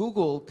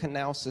 Google can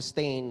now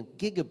sustain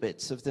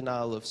gigabits of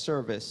denial of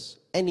service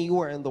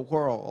anywhere in the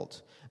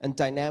world and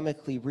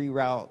dynamically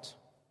reroute.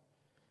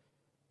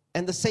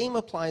 And the same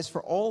applies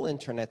for all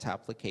internet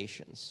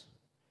applications.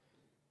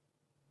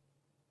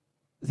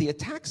 The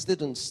attacks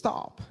didn't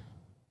stop.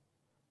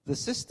 The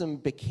system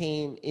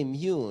became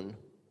immune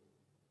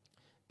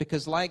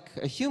because, like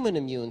a human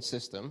immune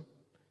system,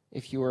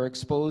 if you are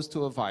exposed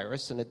to a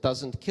virus and it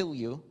doesn't kill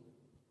you,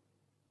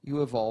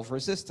 you evolve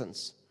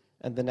resistance.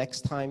 And the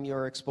next time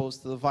you're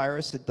exposed to the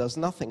virus, it does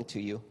nothing to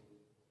you.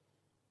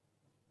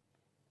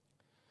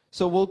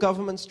 So will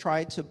governments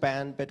try to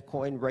ban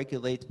Bitcoin,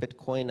 regulate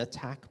Bitcoin,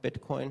 attack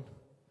Bitcoin?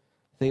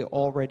 They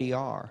already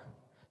are.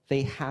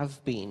 They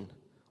have been,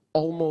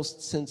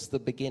 almost since the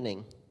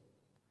beginning.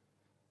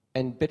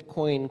 And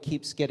Bitcoin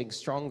keeps getting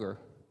stronger.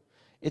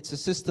 It's a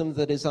system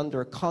that is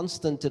under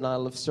constant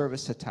denial of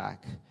service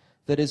attack,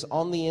 that is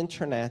on the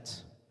internet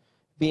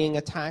being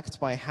attacked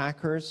by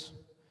hackers,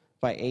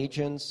 by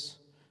agents,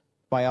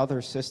 by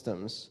other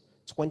systems,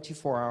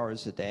 24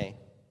 hours a day.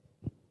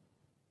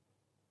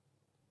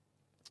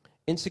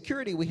 In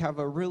security, we have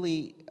a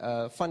really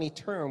funny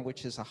term,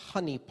 which is a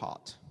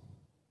honeypot,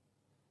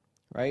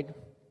 right?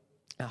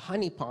 A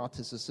honeypot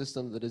is a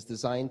system that is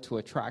designed to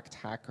attract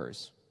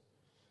hackers.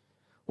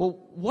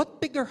 Well,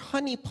 what bigger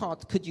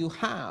honeypot could you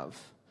have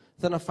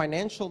than a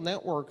financial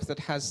network that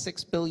has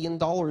 $6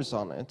 billion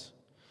on it?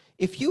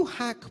 If you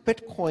hack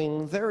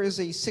Bitcoin, there is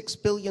a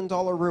 $6 billion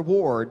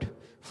reward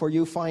for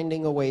you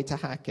finding a way to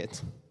hack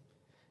it.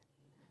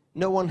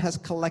 No one has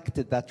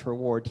collected that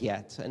reward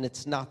yet, and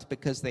it's not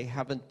because they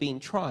haven't been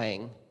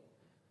trying.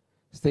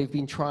 They've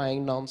been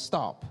trying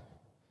nonstop.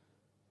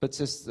 But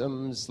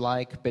systems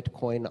like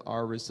Bitcoin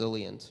are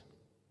resilient.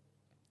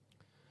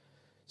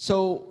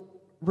 So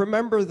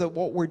remember that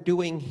what we're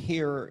doing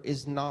here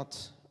is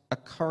not a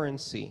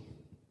currency.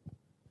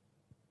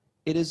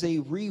 It is a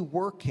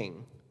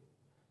reworking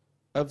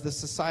of the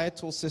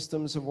societal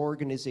systems of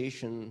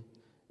organization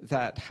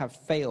that have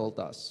failed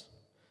us.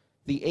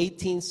 The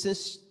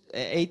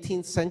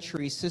 18th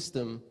century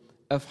system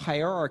of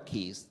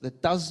hierarchies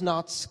that does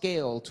not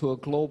scale to a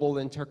global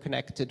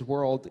interconnected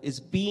world is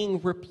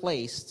being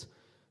replaced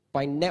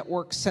by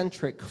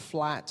network-centric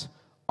flat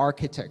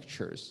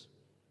architectures,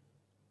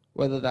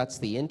 whether that's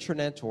the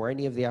internet or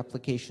any of the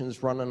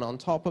applications running on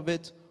top of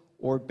it,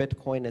 or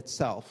Bitcoin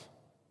itself.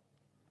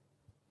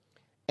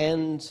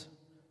 And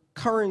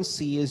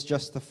currency is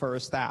just the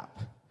first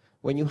app.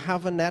 When you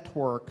have a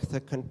network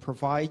that can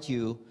provide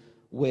you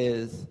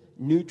with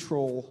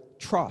neutral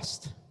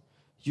trust,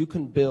 you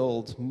can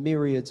build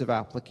myriads of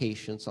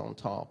applications on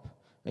top,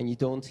 and you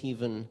don't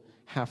even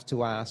have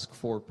to ask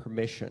for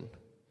permission.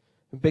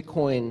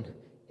 Bitcoin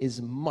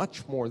is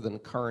much more than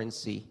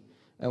currency.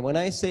 And when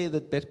I say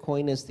that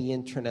Bitcoin is the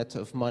internet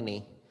of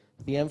money,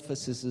 the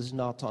emphasis is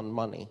not on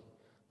money.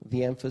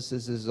 The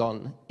emphasis is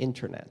on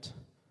internet.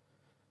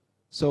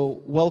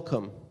 So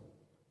welcome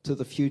to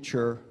the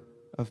future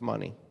of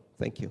money.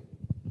 Thank you.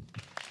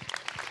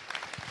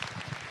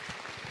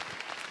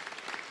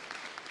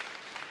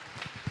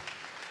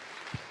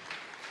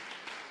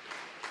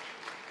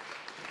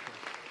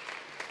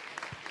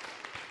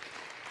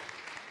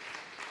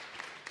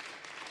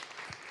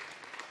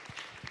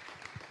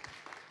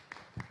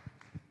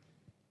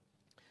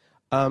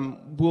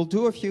 We'll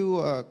do a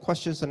few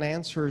questions and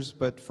answers,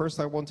 but first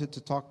I wanted to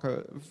talk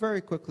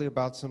very quickly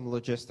about some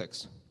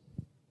logistics.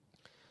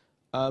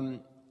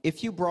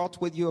 If you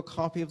brought with you a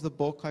copy of the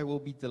book, I will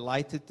be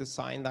delighted to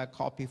sign that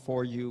copy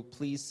for you.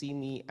 Please see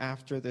me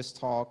after this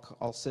talk.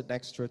 I'll sit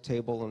next to a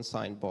table and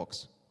sign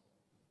books.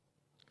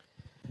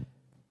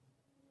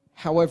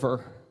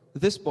 However,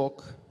 this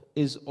book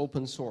is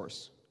open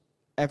source.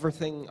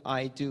 Everything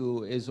I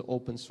do is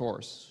open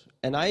source.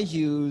 And I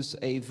use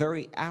a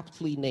very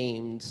aptly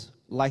named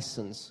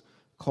license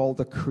called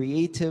the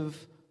Creative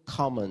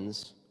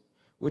Commons,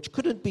 which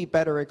couldn't be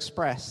better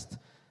expressed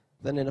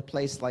than in a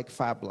place like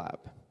Fablab,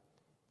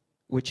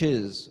 which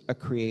is a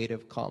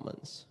Creative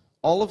Commons.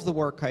 All of the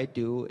work I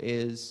do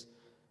is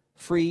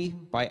free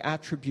by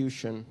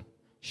attribution,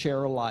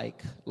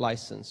 share-alike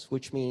license,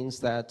 which means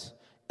that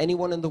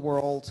anyone in the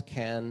world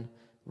can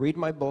read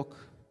my book,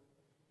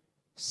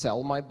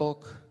 sell my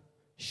book,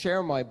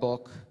 share my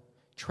book,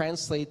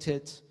 translate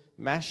it,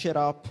 mash it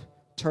up,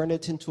 turn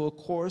it into a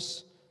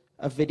course,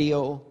 a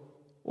video,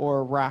 or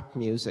a rap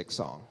music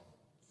song.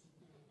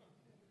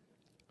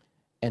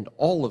 And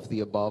all of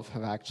the above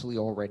have actually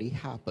already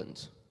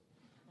happened,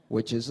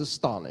 which is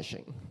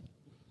astonishing.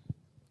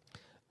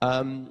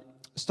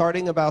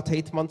 Starting about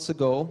 8 months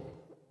ago,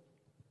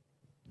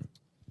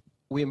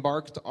 we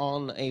embarked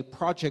on a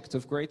project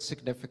of great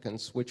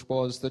significance, which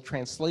was the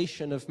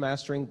translation of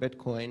Mastering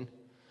Bitcoin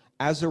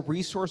as a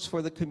resource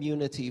for the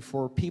community,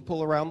 for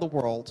people around the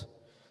world,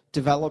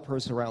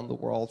 developers around the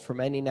world,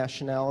 from any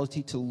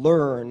nationality, to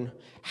learn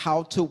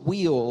how to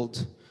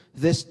wield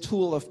this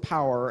tool of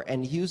power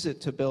and use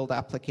it to build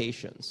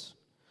applications.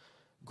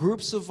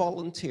 Groups of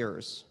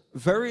volunteers,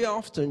 very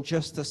often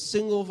just a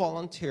single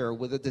volunteer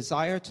with a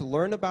desire to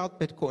learn about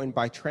Bitcoin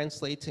by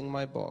translating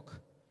my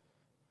book,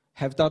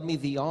 have done me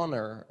the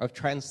honor of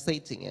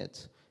translating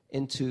it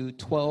into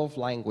 12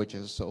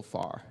 languages so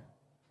far.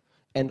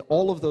 And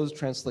all of those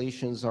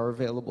translations are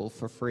available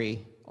for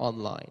free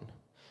online.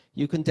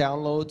 You can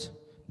download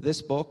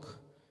this book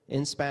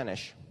in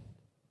Spanish.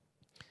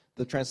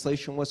 The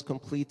translation was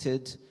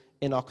completed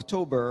in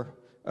October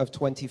of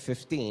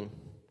 2015,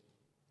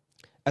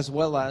 as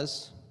well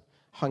as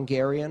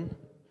Hungarian,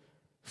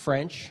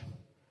 French,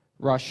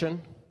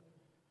 Russian,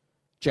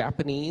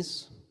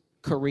 Japanese,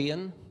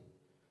 Korean,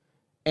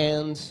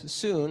 and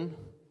soon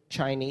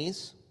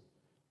Chinese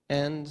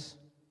and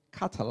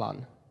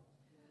Catalan.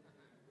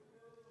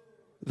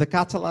 The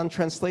Catalan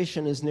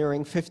translation is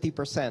nearing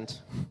 50%,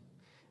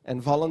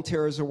 and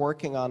volunteers are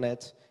working on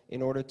it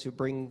in order to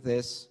bring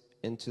this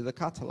into the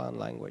Catalan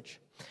language.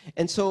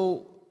 And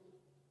so,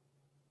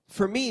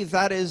 for me,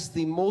 that is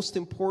the most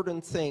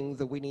important thing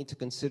that we need to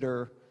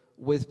consider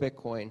with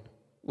Bitcoin,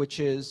 which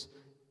is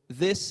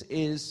this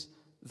is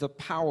the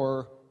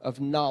power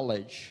of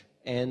knowledge,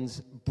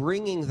 and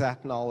bringing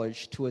that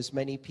knowledge to as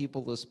many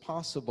people as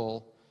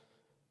possible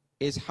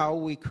is how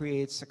we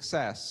create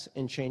success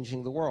in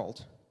changing the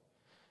world.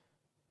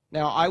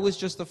 Now, I was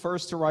just the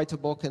first to write a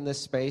book in this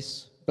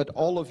space, but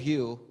all of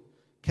you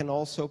can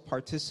also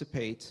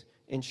participate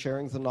in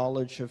sharing the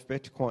knowledge of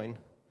Bitcoin.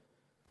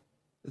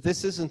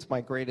 this isn't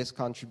my greatest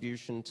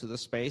contribution to the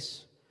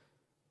space.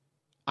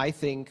 I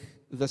think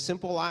the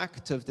simple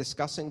act of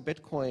discussing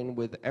Bitcoin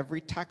with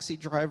every taxi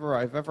driver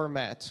I've ever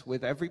met,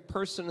 with every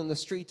person in the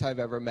street I've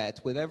ever met,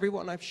 with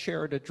everyone I've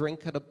shared a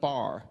drink at a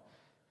bar,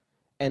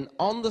 and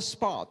on the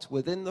spot,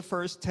 within the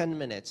first 10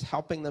 minutes,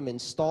 helping them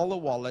install a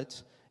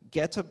wallet,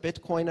 get a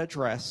Bitcoin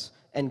address,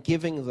 and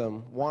giving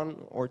them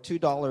 $1 or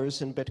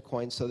 $2 in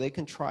Bitcoin so they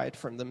can try it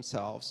for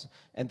themselves.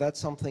 And that's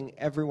something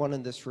everyone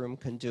in this room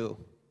can do.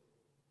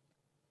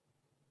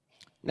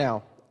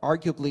 Now,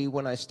 arguably,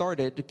 when I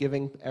started,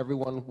 giving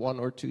everyone $1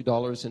 or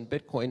 $2 in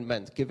Bitcoin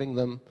meant giving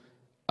them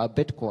a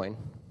Bitcoin.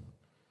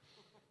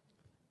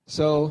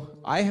 So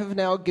I have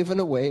now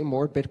given away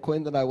more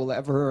Bitcoin than I will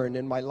ever earn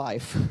in my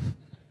life.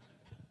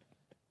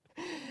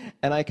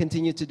 And I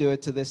continue to do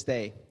it to this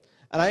day.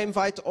 And I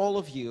invite all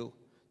of you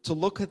to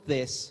look at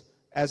this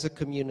as a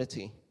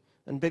community.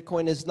 And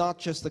Bitcoin is not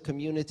just a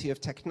community of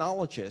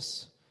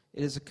technologists,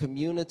 it is a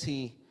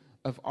community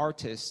of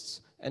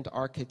artists and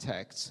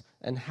architects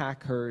and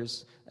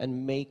hackers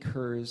and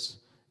makers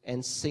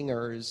and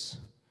singers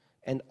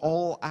and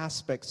all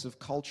aspects of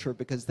culture,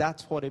 because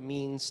that's what it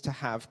means to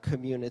have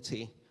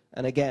community.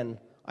 And again,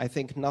 I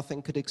think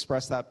nothing could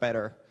express that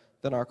better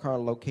than our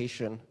current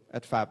location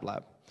at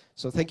Fablab.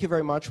 So thank you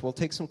very much. We'll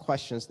take some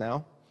questions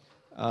now.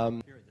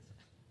 Hi,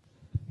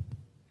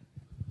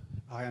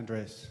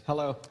 Andreas.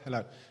 Hello.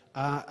 Hello.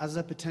 As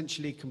a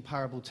potentially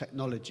comparable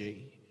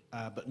technology,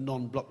 but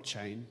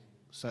non-blockchain,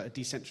 so a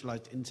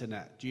decentralized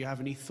internet, do you have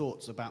any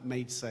thoughts about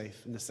Made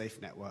Safe and the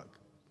Safe Network?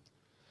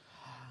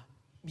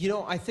 You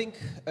know, I think,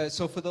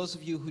 so for those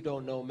of you who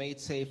don't know, Made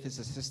Safe is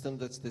a system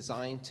that's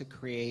designed to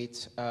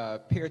create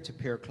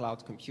peer-to-peer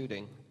cloud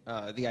computing.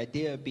 The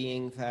idea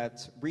being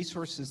that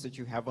resources that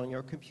you have on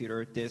your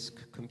computer, disk,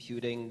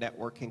 computing,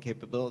 networking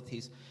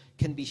capabilities,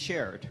 can be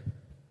shared.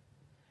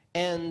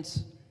 And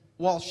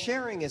while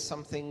sharing is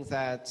something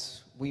that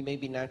we may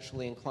be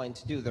naturally inclined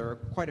to do, there are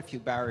quite a few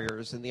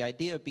barriers, and the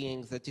idea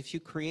being that if you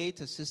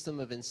create a system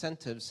of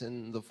incentives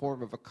in the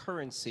form of a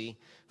currency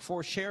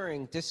for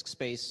sharing disk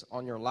space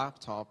on your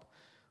laptop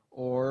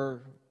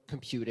or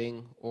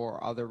computing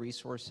or other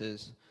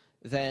resources,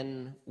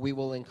 then we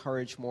will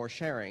encourage more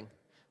sharing.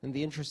 And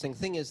the interesting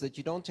thing is that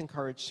you don't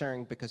encourage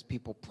sharing because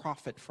people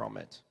profit from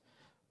it,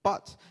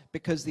 but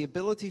because the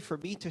ability for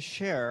me to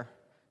share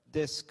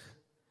disk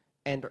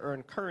and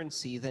earn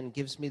currency then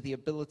gives me the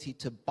ability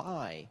to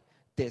buy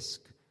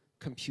disk,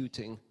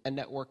 computing, and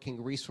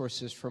networking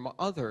resources from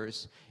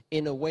others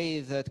in a way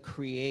that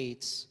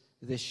creates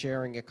this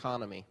sharing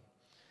economy.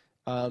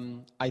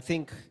 I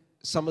think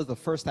some of the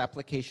first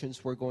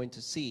applications we're going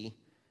to see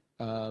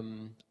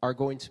are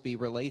going to be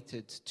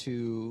related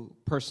to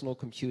personal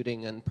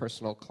computing and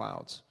personal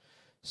clouds.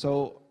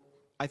 So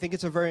I think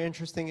it's a very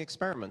interesting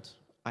experiment.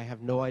 I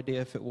have no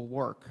idea if it will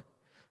work.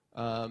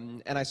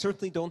 And I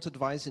certainly don't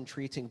advise in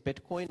treating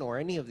Bitcoin or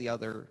any of the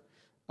other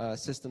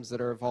systems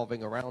that are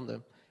evolving around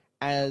them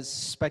as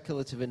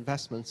speculative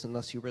investments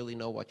unless you really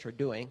know what you're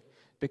doing,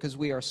 because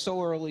we are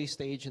so early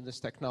stage in this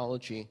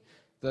technology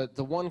that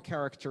the one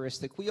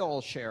characteristic we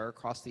all share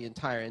across the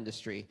entire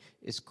industry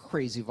is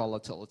crazy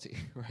volatility,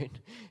 right?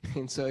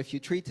 And so if you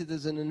treat it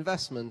as an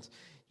investment,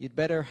 you'd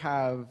better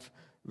have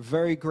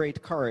very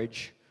great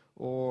courage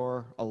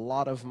or a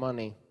lot of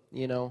money.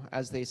 You know,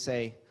 as they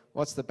say,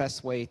 what's the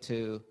best way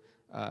to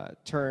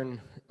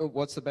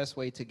what's the best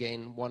way to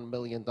gain $1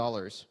 million?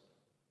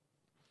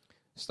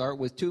 Start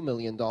with $2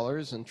 million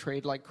and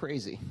trade like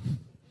crazy.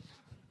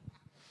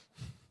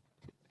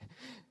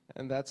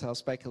 And that's how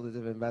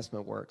speculative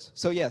investment works.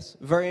 So yes,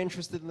 very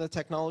interested in the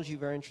technology,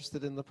 very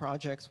interested in the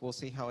projects. We'll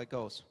see how it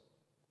goes.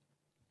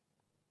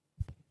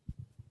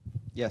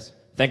 Yes.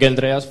 Thank you,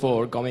 Andreas,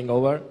 for coming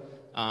over.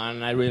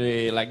 And I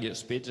really like your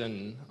speech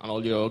and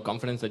all your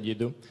conference that you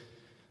do.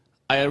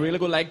 I really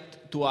would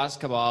like to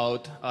ask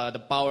about the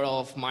power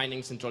of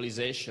mining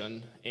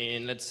centralization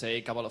in, let's say,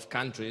 a couple of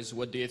countries.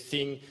 What do you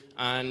think?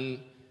 And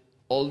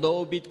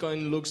although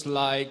Bitcoin looks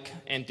like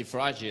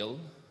anti-fragile,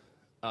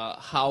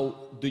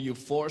 how do you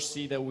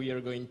foresee that we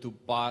are going to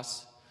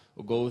pass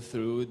or go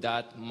through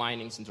that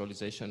mining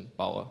centralization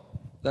power?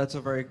 That's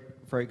a very,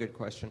 very good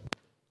question.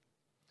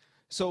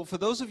 So for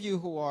those of you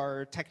who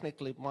are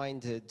technically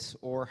minded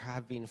or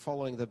have been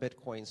following the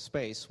Bitcoin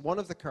space, one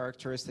of the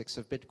characteristics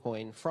of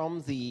Bitcoin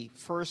from the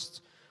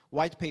first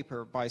white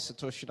paper by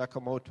Satoshi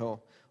Nakamoto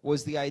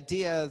was the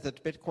idea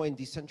that Bitcoin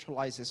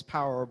decentralizes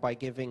power by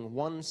giving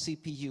one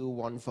CPU,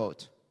 one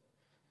vote.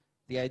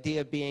 The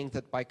idea being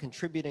that by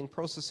contributing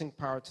processing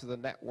power to the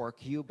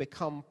network, you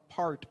become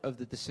part of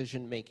the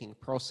decision-making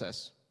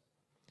process.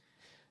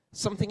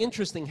 Something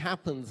interesting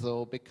happened,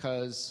 though,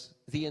 because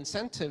the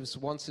incentives,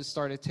 once it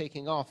started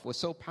taking off, was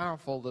so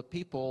powerful that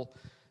people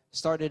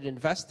started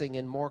investing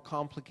in more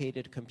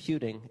complicated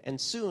computing. And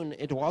soon,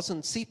 it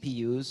wasn't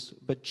CPUs,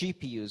 but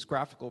GPUs,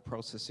 graphical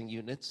processing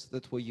units,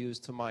 that were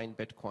used to mine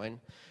Bitcoin.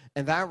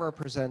 And that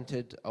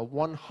represented a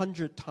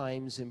 100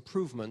 times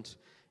improvement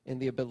in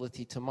the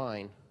ability to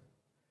mine.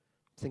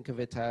 Think of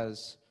it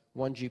as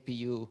one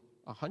GPU,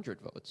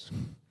 100 votes.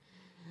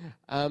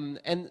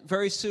 And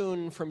very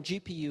soon, from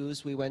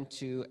GPUs, we went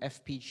to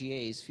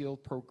FPGAs,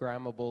 field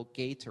programmable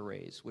gate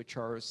arrays, which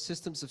are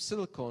systems of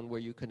silicon where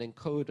you can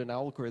encode an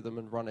algorithm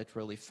and run it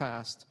really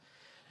fast.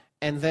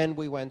 And then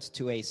we went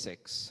to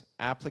ASICs,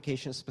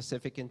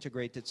 application-specific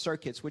integrated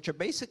circuits, which are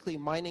basically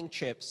mining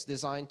chips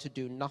designed to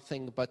do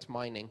nothing but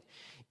mining.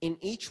 In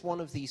each one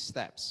of these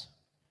steps,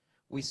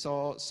 we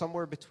saw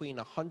somewhere between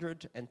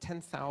 100 and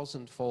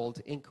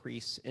 10,000-fold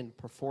increase in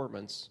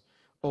performance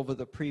over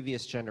the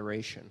previous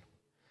generation.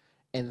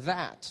 And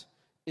that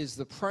is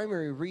the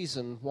primary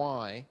reason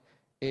why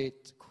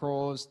it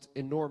caused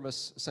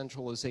enormous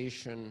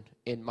centralization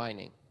in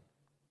mining.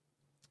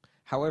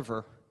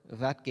 However,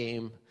 that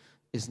game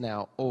is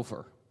now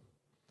over.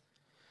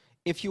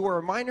 If you were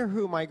a miner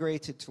who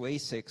migrated to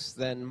ASICs,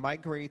 then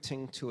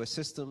migrating to a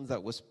system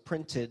that was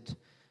printed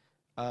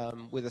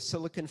with a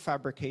silicon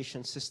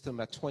fabrication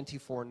system at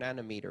 24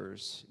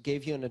 nanometers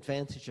gave you an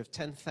advantage of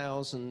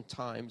 10,000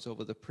 times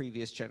over the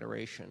previous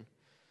generation.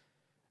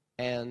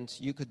 And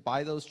you could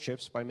buy those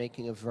chips by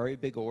making a very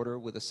big order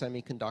with a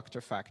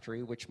semiconductor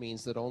factory, which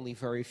means that only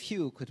very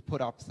few could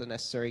put up the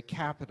necessary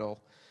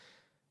capital.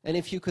 And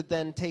if you could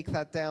then take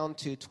that down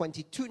to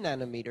 22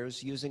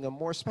 nanometers using a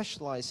more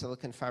specialized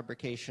silicon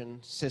fabrication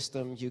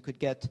system, you could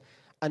get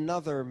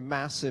another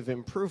massive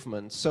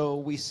improvement. So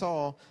we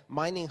saw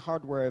mining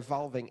hardware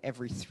evolving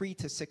every 3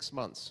 to 6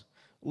 months.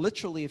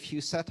 Literally, if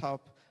you set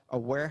up a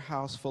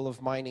warehouse full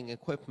of mining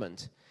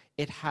equipment,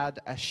 it had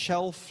a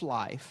shelf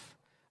life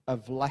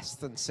of less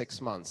than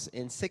 6 months.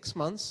 In 6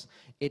 months,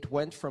 it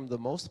went from the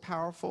most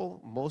powerful,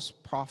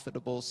 most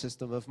profitable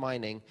system of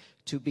mining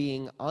to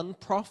being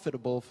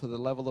unprofitable for the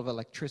level of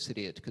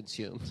electricity it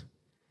consumed.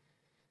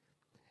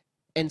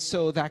 And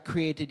so that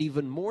created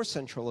even more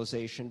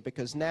centralization,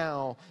 because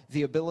now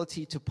the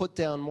ability to put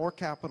down more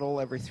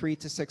capital every 3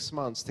 to 6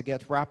 months to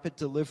get rapid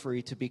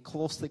delivery, to be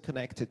closely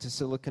connected to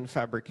silicon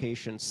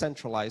fabrication,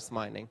 centralized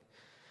mining.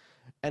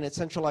 And it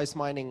centralized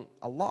mining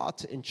a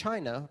lot in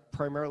China,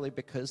 primarily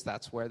because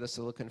that's where the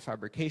silicon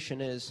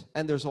fabrication is,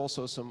 and there's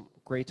also some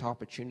great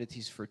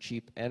opportunities for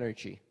cheap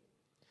energy.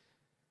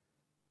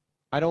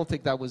 I don't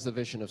think that was the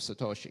vision of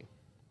Satoshi.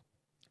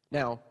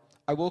 Now,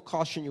 I will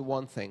caution you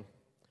one thing.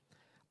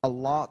 A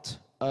lot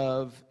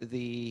of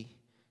the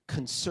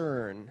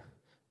concern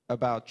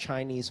about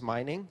Chinese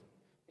mining,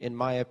 in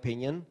my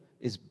opinion,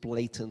 is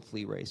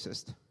blatantly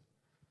racist.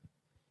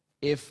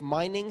 If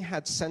mining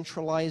had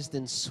centralized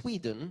in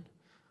Sweden,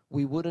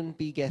 we wouldn't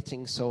be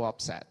getting so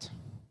upset,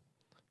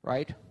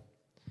 right?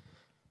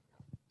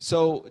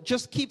 So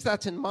just keep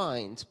that in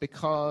mind,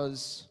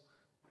 because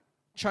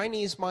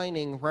Chinese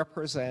mining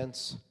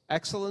represents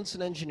excellence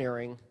in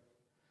engineering,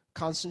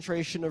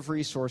 concentration of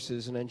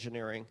resources in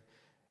engineering,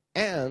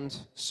 and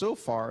so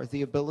far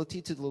the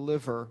ability to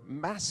deliver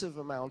massive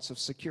amounts of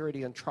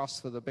security and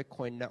trust for the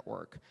Bitcoin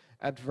network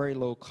at very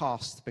low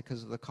cost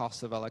because of the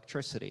cost of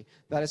electricity.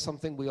 That is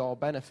something we all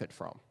benefit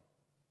from.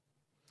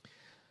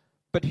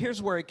 But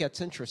here's where it gets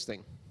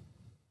interesting.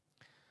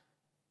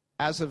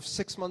 As of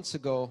 6 months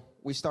ago,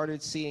 we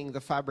started seeing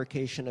the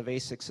fabrication of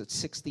ASICs at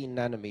 16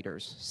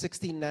 nanometers.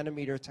 16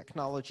 nanometer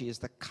technology is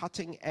the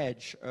cutting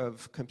edge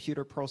of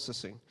computer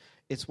processing.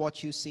 It's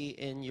what you see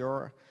in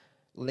your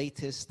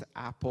latest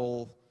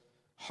Apple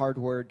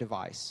hardware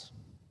device.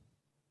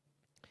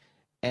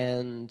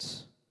 And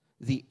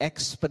the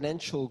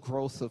exponential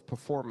growth of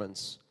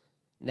performance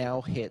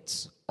now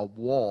hits a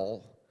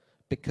wall,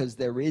 because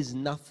there is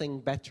nothing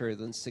better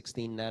than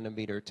 16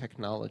 nanometer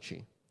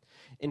technology.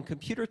 In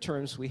computer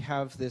terms, we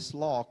have this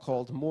law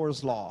called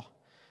Moore's Law.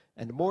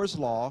 And Moore's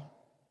Law,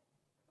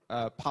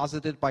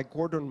 posited by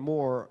Gordon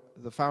Moore,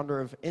 the founder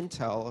of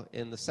Intel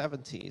in the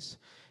 70s,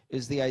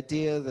 is the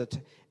idea that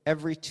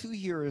every 2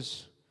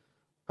 years,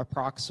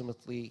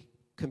 approximately,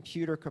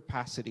 computer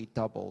capacity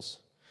doubles.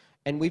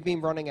 And we've been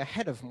running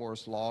ahead of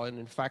Moore's Law, and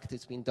in fact,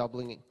 it's been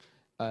doubling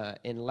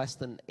in less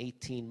than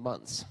 18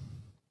 months.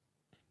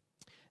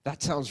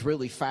 That sounds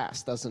really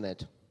fast, doesn't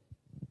it?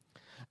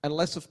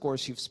 Unless, of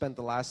course, you've spent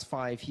the last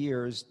 5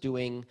 years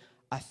doing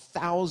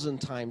 1,000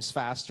 times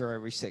faster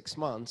every 6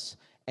 months,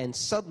 and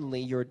suddenly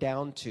you're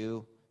down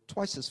to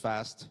twice as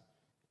fast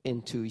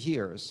in 2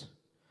 years.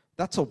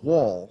 That's a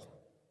wall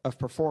of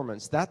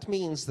performance. That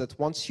means that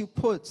once you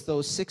put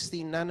those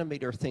 16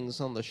 nanometer things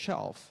on the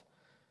shelf,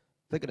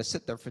 they're going to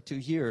sit there for 2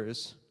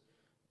 years,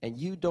 and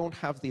you don't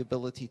have the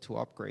ability to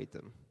upgrade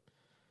them.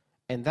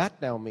 And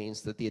that now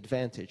means that the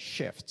advantage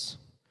shifts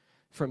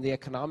from the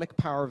economic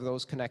power of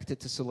those connected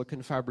to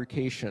silicon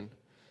fabrication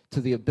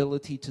to the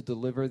ability to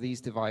deliver these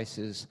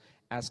devices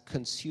as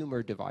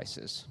consumer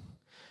devices.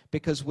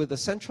 Because with the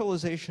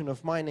centralization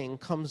of mining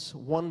comes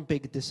one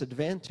big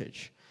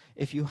disadvantage.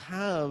 If you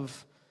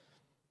have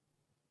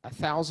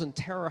 1,000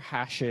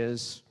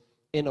 terahashes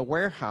in a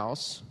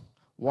warehouse,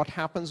 what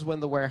happens when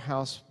the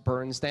warehouse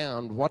burns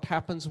down? What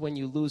happens when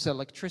you lose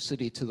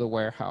electricity to the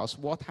warehouse?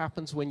 What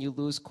happens when you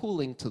lose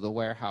cooling to the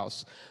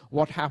warehouse?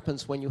 What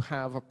happens when you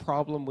have a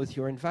problem with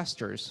your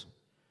investors?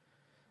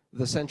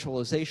 The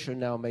centralization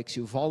now makes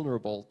you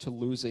vulnerable to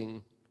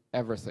losing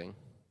everything.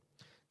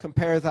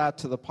 Compare that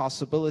to the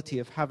possibility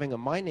of having a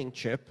mining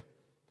chip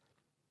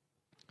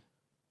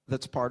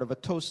that's part of a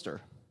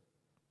toaster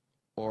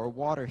or a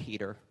water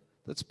heater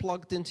that's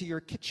plugged into your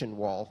kitchen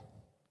wall.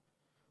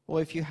 Well,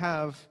 if you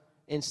have,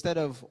 instead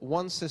of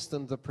one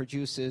system that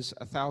produces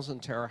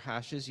 1,000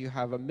 terahashes, you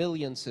have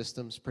 1,000,000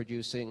 systems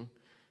producing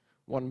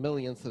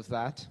 1/1,000,000th of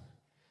that,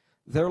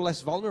 they're less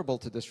vulnerable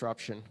to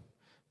disruption.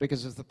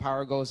 Because if the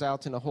power goes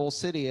out in a whole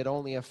city, it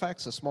only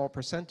affects a small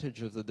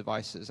percentage of the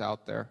devices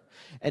out there.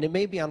 And it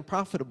may be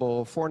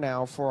unprofitable for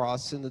now for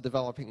us in the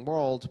developing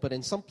world, but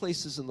in some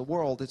places in the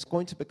world, it's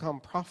going to become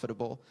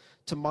profitable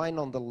to mine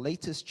on the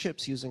latest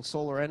chips using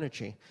solar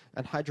energy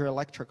and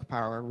hydroelectric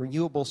power and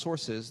renewable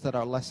sources that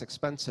are less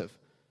expensive.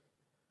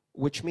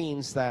 Which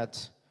means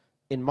that,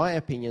 in my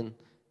opinion,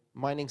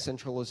 mining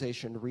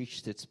centralization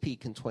reached its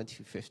peak in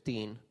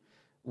 2015.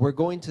 We're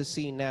going to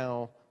see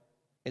now,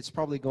 it's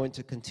probably going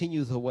to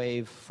continue the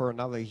wave for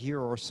another year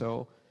or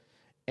so.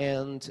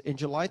 And in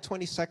July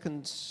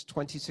 22nd,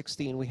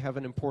 2016, we have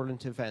an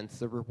important event.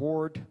 The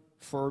reward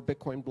for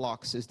Bitcoin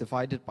blocks is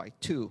divided by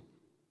 2,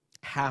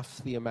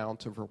 half the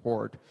amount of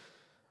reward.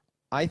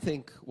 I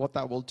think what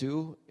that will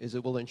do is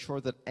it will ensure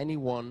that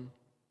anyone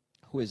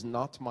who is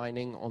not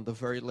mining on the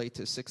very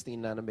latest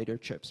 16-nanometer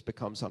chips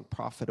becomes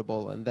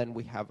unprofitable, and then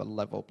we have a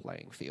level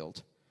playing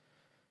field.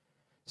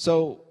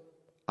 So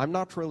I'm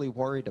not really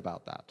worried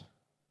about that.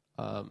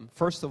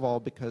 First of all,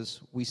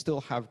 because we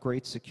still have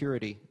great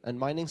security, and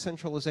mining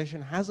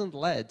centralization hasn't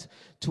led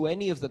to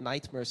any of the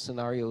nightmare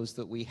scenarios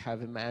that we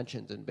have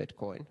imagined in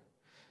Bitcoin.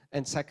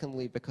 And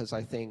secondly, because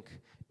I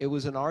think it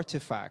was an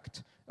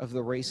artifact of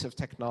the race of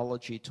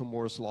technology to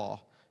Moore's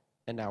law,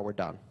 and now we're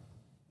done.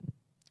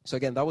 So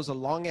again, that was a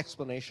long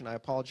explanation. I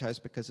apologize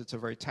because it's a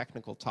very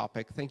technical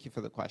topic. Thank you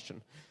for the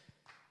question.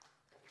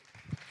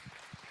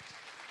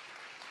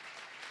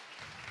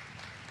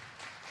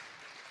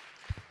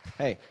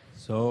 Hey.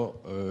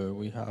 So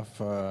we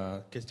have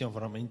a question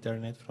from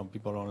internet, from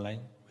people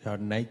online. We have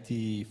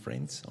 90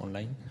 friends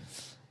online.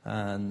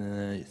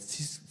 And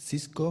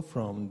Cisco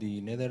from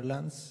the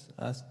Netherlands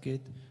asked,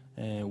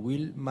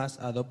 will mass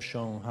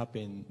adoption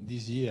happen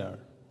this year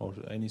or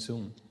any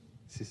soon?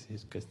 This is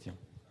his question.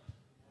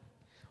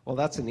 Well,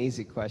 that's an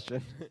easy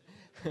question.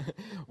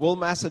 Will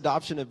mass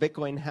adoption of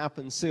Bitcoin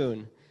happen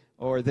soon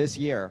or this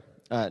year?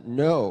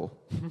 No.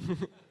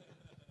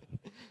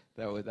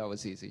 That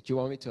was easy. Do you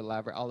want me to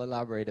elaborate? I'll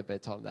elaborate a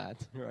bit on that,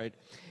 right?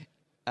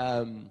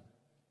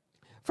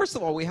 First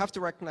of all, we have to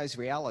recognize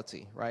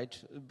reality, right?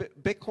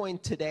 Bitcoin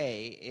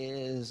today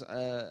is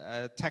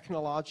a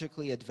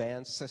technologically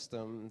advanced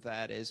system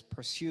that is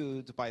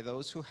pursued by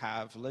those who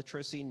have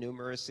literacy,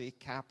 numeracy,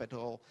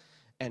 capital,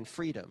 and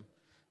freedom.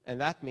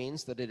 And that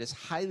means that it is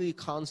highly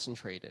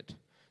concentrated.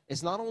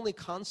 It's not only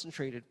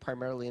concentrated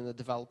primarily in the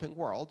developing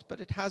world,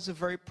 but it has a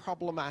very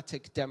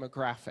problematic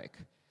demographic,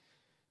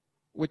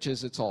 which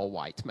is it's all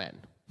white men,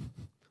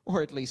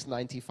 or at least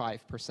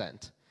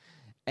 95%.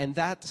 And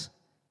that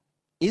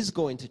is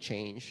going to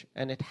change,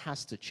 and it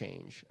has to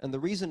change. And the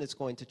reason it's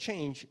going to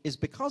change is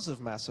because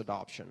of mass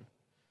adoption.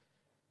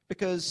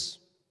 Because,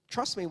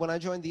 trust me, when I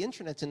joined the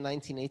internet in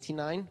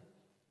 1989,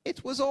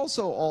 it was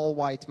also all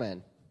white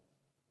men.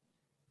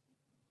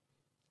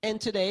 And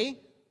today,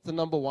 the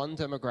 #1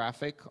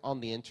 demographic on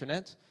the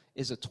internet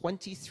is a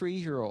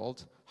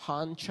 23-year-old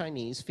Han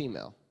Chinese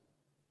female.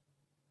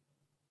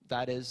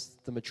 That is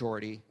the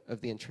majority of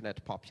the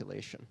internet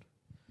population.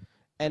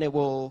 And it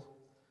will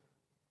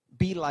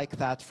be like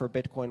that for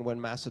Bitcoin when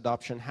mass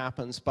adoption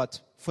happens,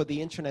 but for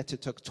the internet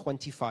it took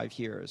 25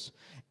 years.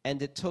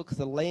 And it took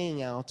the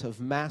laying out of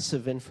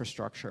massive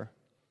infrastructure.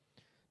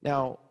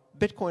 Now,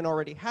 Bitcoin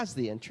already has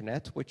the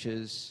internet, which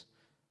is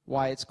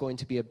why it's going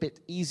to be a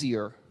bit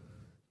easier.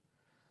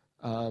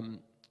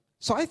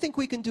 So I think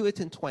we can do it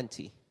in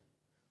 20.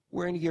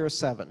 We're in year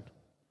 7.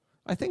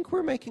 I think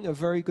we're making a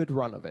very good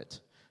run of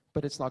it.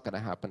 But it's not going to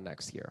happen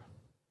next year.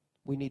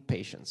 We need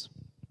patience.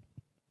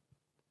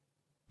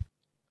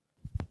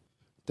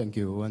 Thank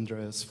you,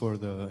 Andreas, for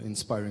the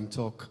inspiring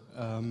talk.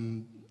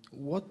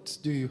 What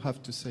do you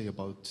have to say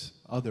about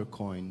other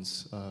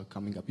coins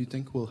coming up? You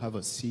think we'll have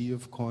a sea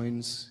of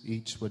coins,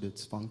 each with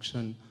its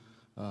function?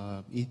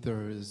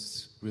 Ether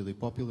is really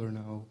popular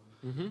now.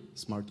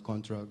 Smart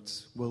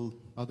contracts. Will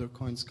other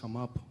coins come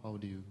up? How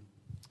do you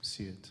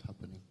see it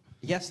happening?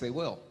 Yes, they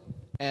will.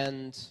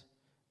 And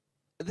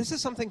this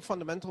is something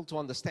fundamental to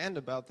understand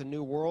about the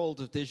new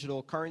world of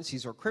digital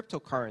currencies or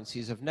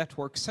cryptocurrencies, of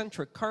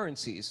network-centric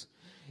currencies,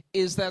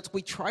 is that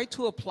we try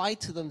to apply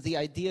to them the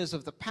ideas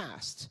of the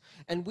past.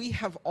 And we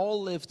have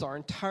all lived our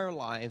entire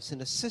lives in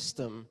a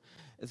system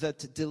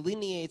that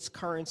delineates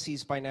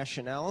currencies by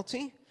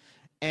nationality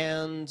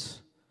and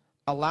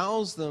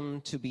allows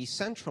them to be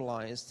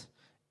centralized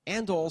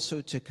and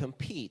also to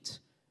compete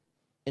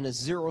in a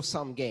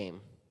zero-sum game.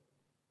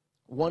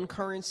 One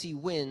currency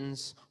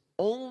wins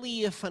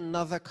only if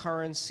another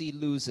currency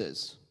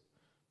loses.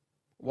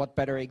 What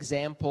better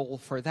example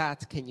for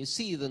that can you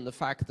see than the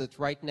fact that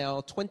right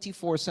now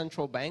 24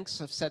 central banks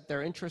have set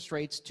their interest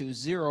rates to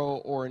 0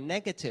 or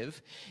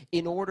negative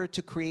in order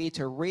to create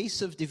a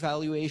race of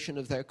devaluation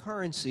of their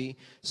currency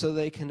so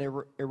they can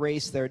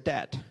erase their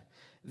debt.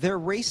 They're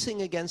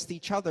racing against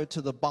each other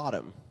to the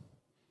bottom.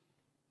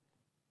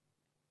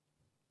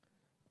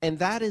 And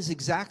that is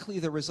exactly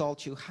the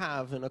result you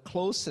have in a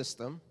closed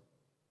system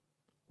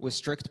with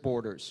strict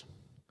borders.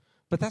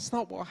 But that's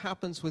not what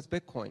happens with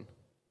Bitcoin.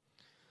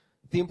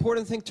 The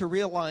important thing to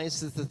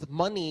realize is that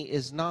money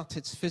is not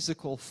its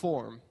physical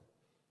form.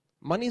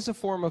 Money is a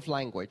form of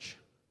language.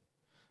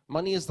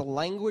 Money is the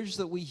language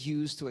that we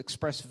use to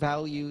express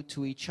value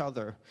to each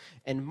other.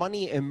 And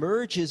money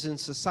emerges in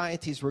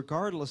societies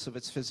regardless of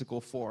its physical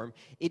form.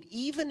 It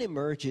even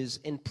emerges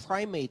in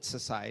primate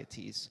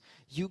societies.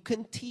 You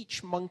can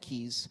teach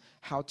monkeys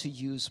how to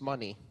use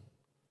money.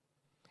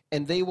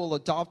 And they will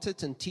adopt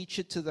it and teach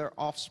it to their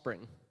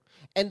offspring.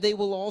 And they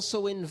will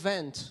also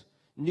invent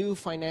new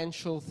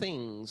financial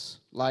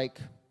things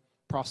like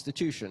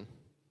prostitution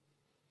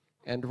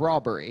and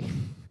robbery.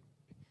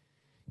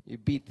 You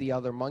beat the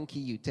other monkey,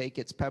 you take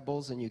its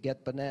pebbles, and you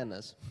get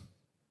bananas.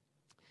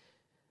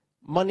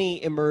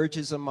 Money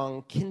emerges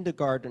among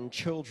kindergarten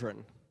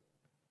children,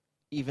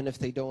 even if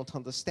they don't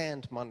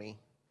understand money.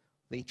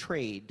 They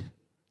trade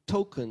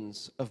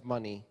tokens of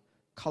money,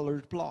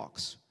 colored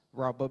blocks,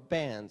 rubber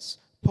bands,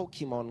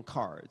 Pokemon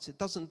cards. It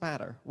doesn't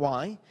matter.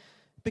 Why?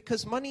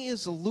 Because money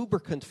is a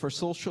lubricant for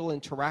social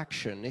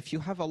interaction. If you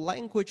have a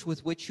language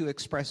with which you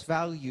express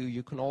value,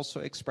 you can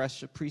also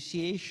express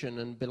appreciation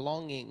and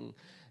belonging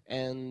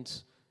and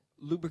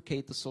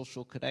lubricate the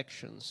social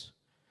connections.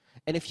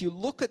 And if you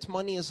look at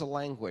money as a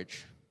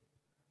language,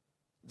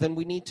 then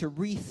we need to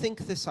rethink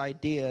this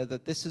idea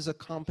that this is a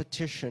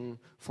competition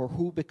for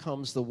who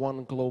becomes the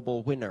one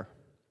global winner.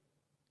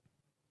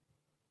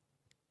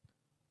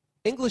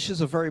 English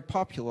is a very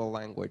popular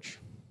language.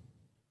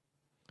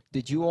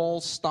 Did you all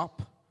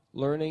stop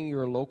learning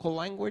your local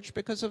language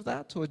because of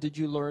that? Or did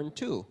you learn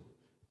 2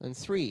 and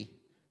 3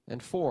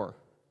 and 4?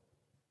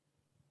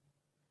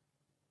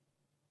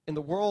 In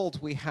the world,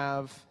 we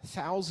have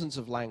thousands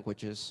of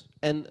languages.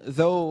 And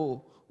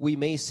though we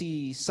may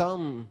see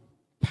some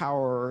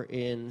power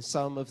in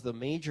some of the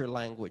major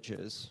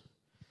languages,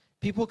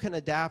 people can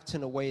adapt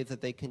in a way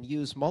that they can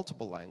use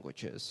multiple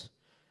languages.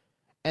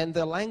 And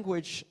the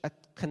language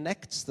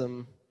connects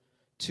them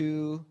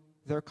to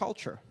their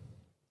culture.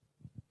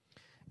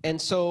 And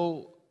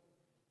so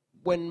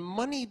when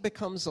money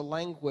becomes a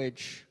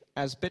language,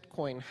 as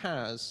Bitcoin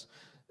has,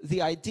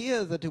 the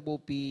idea that it will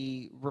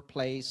be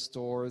replaced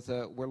or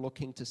that we're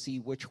looking to see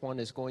which one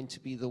is going to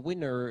be the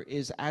winner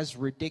is as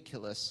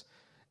ridiculous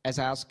as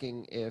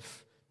asking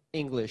if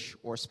English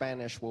or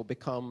Spanish will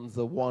become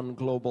the one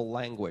global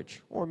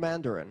language, or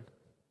Mandarin.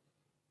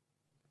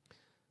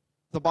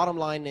 The bottom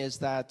line is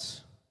that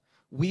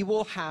we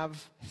will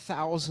have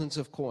thousands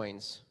of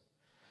coins,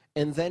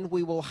 and then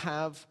we will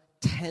have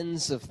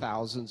tens of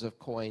thousands of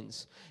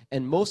coins,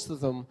 and most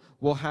of them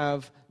will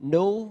have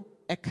no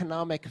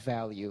economic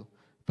value,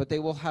 but they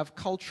will have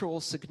cultural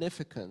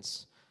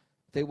significance.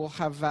 They will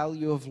have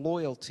value of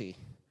loyalty.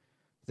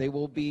 They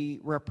will be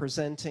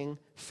representing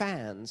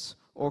fans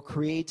or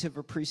creative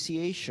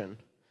appreciation.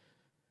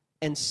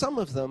 And some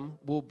of them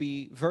will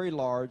be very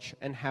large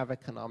and have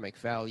economic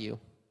value.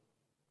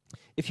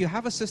 If you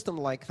have a system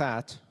like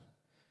that,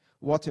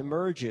 what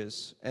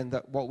emerges, and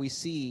that what we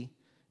see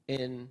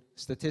in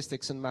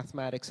statistics and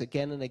mathematics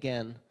again and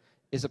again,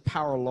 is a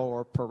power law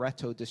or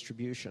Pareto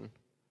distribution.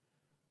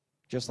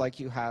 Just like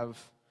you have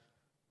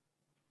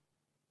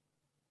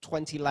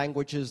 20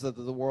 languages that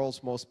are the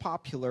world's most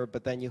popular,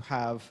 but then you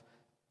have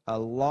a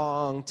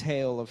long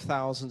tail of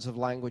thousands of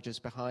languages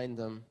behind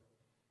them.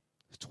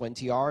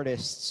 20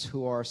 artists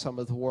who are some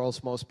of the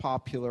world's most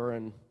popular,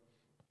 and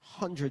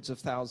hundreds of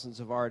thousands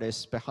of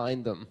artists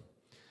behind them.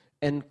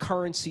 And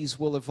currencies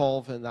will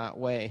evolve in that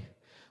way.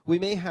 We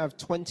may have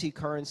 20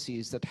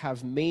 currencies that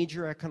have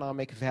major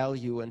economic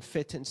value and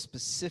fit in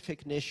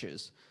specific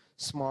niches: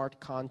 smart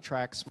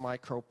contracts,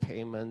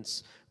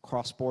 micropayments,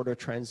 cross-border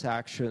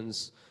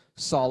transactions,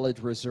 solid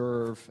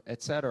reserve,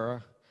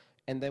 etc.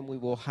 And then we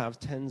will have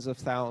tens of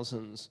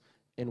thousands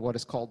in what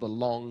is called the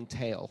long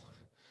tail.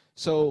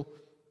 So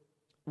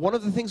one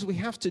of the things we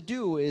have to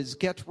do is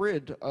get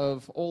rid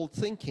of old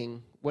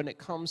thinking when it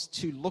comes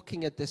to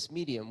looking at this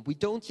medium. We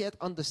don't yet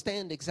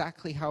understand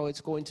exactly how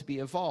it's going to be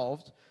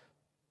evolved,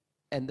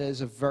 and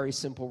there's a very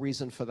simple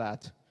reason for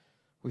that.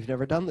 We've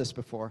never done this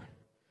before.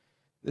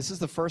 This is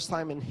the first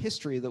time in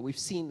history that we've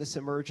seen this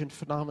emergent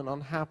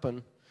phenomenon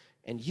happen,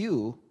 and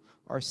you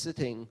are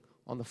sitting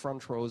on the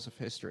front rows of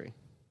history.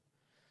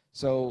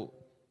 So,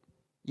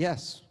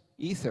 yes,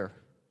 Ether,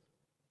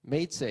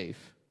 made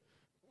safe,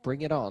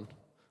 bring it on.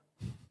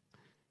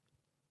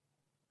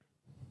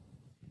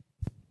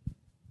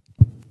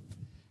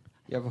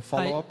 You have a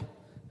follow-up?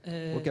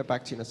 We'll get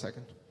back to you in a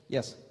second.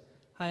 Yes?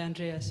 Hi,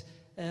 Andreas.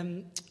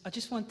 I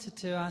just wanted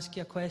to ask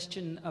you a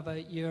question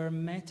about your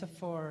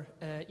metaphor,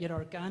 your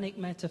organic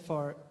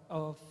metaphor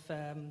of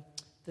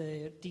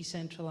the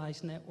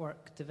decentralized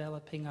network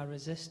developing a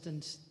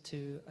resistance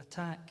to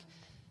attack.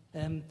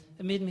 It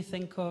made me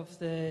think of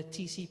the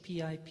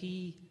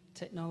TCP/IP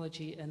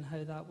technology and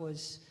how that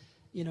was,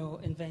 you know,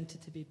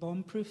 invented to be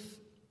bomb-proof,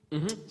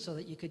 so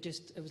that you could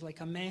just, it was like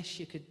a mesh,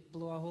 you could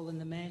blow a hole in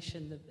the mesh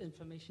and the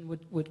information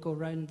would go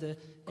around the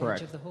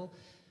edge of the hole.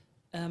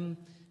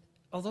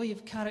 Although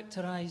you've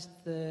characterized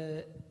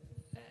the,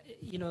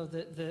 you know,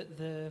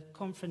 the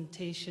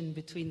confrontation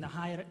between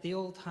the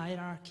old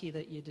hierarchy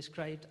that you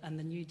described and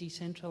the new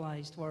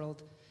decentralized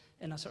world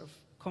in a sort of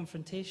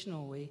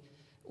confrontational way,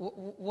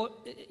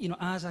 what, you know,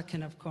 as a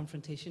kind of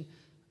confrontation,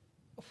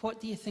 what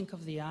do you think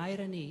of the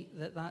irony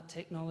that that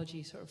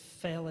technology sort of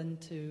fell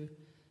into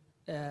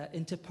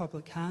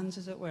public hands,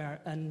 as it were?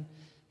 And,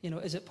 you know,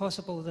 is it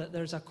possible that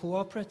there's a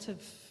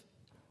cooperative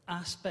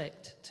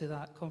aspect to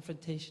that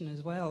confrontation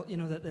as well? You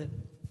know, that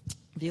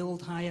the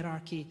old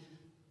hierarchy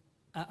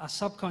at a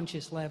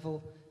subconscious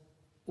level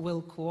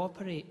will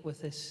cooperate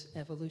with this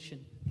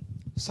evolution?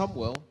 Some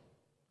will,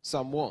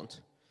 some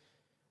won't.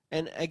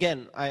 And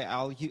again,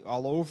 I'll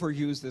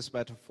overuse this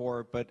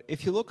metaphor, but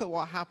if you look at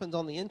what happened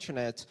on the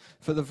internet,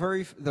 for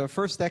the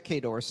first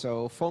decade or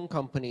so, phone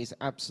companies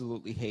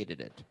absolutely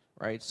hated it,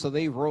 right? So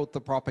they wrote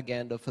the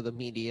propaganda for the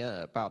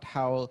media about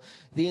how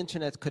the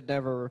internet could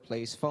never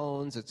replace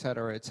phones, et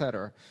cetera, et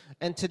cetera.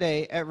 And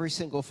today, every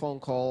single phone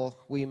call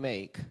we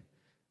make,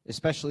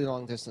 especially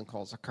long-distance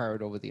calls, are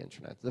carried over the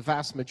internet. The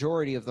vast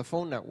majority of the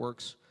phone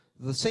networks,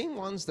 the same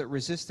ones that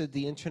resisted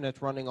the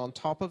internet running on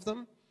top of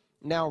them,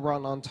 now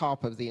run on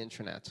top of the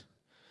internet.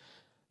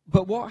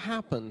 But what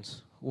happened?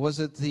 Was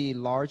it the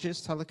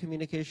largest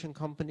telecommunication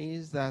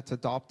companies that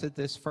adopted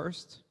this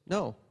first?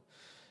 No.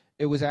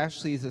 It was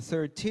actually the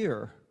third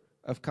tier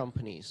of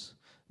companies,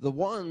 the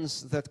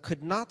ones that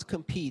could not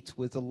compete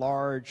with the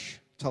large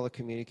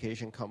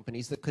telecommunication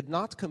companies, that could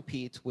not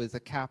compete with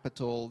the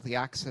capital, the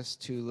access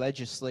to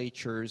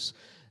legislatures,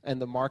 and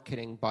the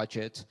marketing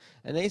budget.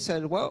 And they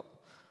said, well,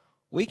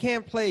 we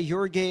can't play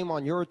your game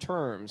on your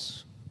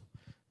terms,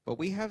 but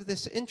we have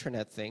this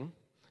internet thing,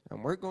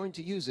 and we're going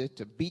to use it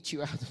to beat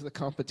you out of the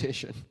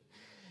competition.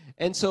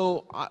 And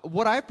so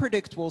what I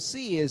predict we'll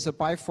see is a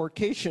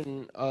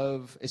bifurcation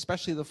of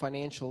especially the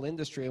financial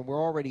industry, and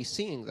we're already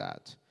seeing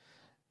that.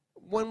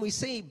 When we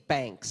say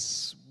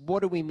banks, what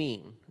do we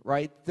mean,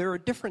 right? There are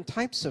different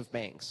types of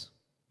banks.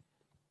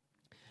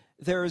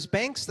 There's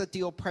banks that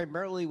deal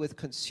primarily with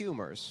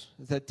consumers,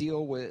 that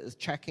deal with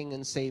checking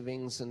and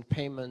savings and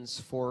payments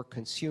for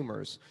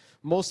consumers.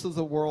 Most of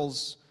the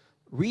world's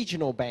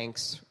regional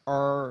banks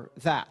are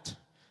that.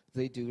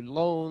 They do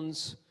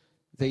loans,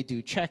 they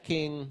do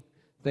checking,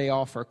 they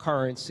offer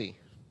currency.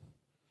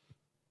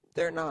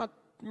 They're not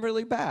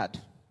really bad.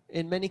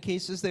 In many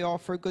cases, they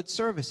offer good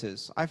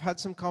services. I've had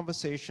some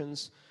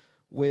conversations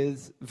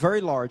with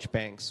very large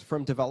banks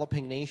from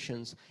developing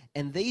nations,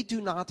 and they do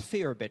not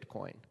fear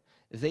Bitcoin.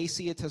 They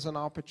see it as an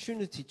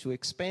opportunity to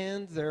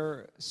expand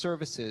their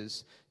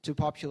services to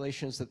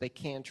populations that they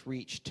can't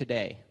reach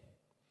today.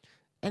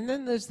 And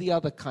then there's the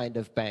other kind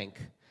of bank,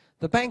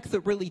 the bank that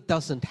really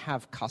doesn't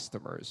have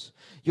customers.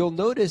 You'll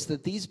notice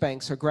that these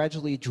banks are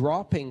gradually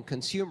dropping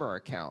consumer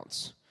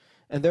accounts,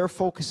 and they're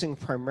focusing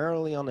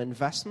primarily on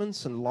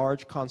investments and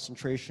large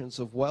concentrations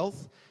of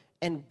wealth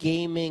and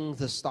gaming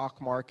the stock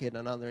market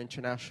and other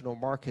international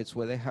markets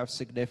where they have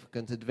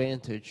significant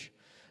advantage.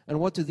 And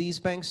what do these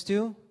banks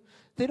do?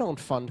 They don't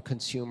fund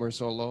consumers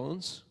or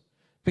loans,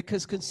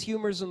 because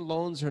consumers and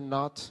loans are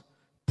not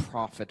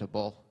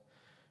profitable.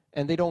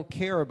 And they don't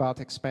care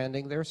about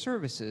expanding their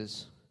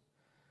services.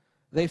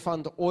 They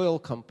fund oil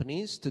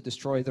companies to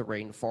destroy the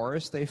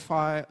rainforest.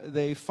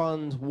 They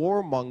fund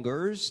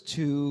warmongers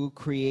to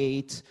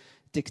create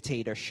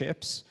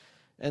dictatorships.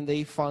 And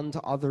they fund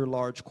other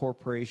large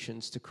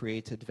corporations to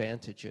create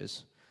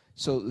advantages.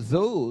 So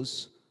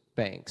those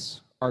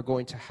banks are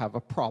going to have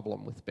a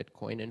problem with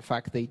Bitcoin. In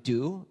fact, they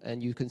do,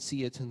 and you can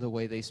see it in the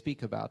way they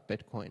speak about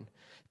Bitcoin.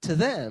 To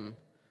them,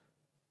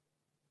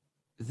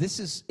 this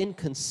is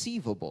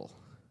inconceivable.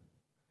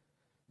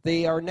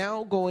 They are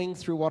now going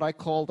through what I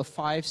call the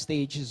 5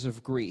 stages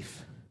of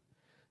grief.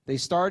 They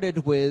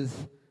started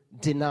with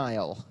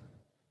denial.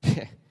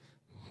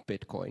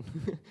 Bitcoin.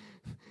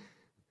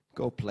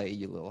 Go play,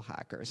 you little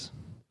hackers.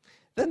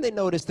 Then they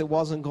noticed it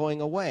wasn't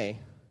going away.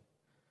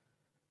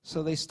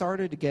 So they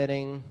started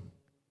getting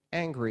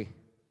angry.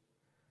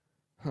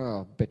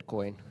 Oh,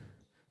 Bitcoin.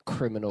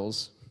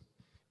 Criminals,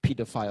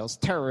 pedophiles,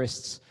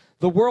 terrorists.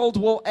 The world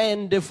will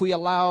end if we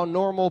allow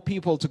normal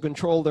people to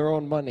control their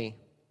own money.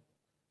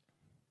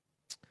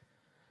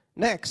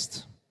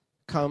 Next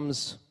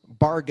comes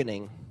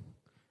bargaining.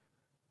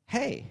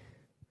 Hey,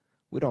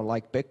 we don't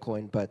like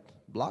Bitcoin, but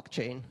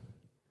blockchain.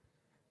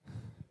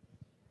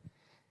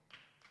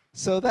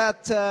 So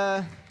that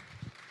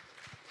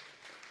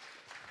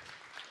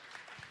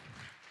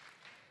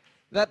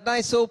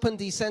nice open,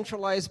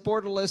 decentralized,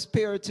 borderless,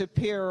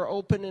 peer-to-peer,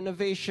 open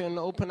innovation,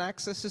 open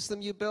access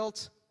system you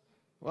built,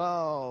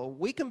 well,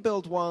 we can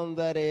build one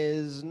that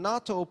is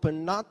not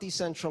open, not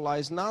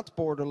decentralized, not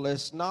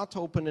borderless, not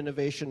open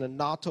innovation, and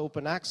not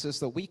open access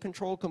that we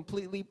control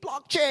completely.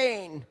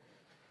 Blockchain!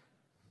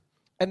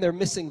 And they're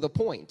missing the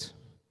point.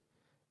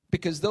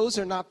 Because those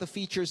are not the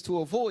features to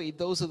avoid,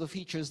 those are the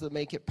features that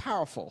make it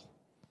powerful.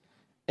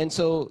 And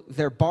so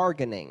they're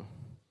bargaining,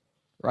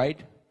 right?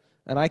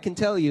 And I can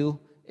tell you,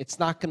 it's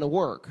not going to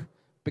work,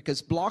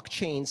 because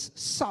blockchains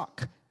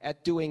suck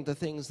at doing the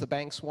things the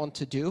banks want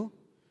to do.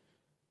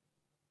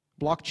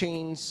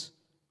 Blockchains,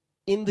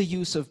 in the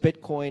use of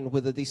Bitcoin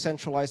with a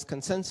decentralized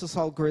consensus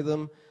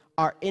algorithm,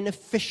 are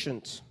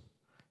inefficient,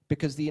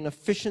 because the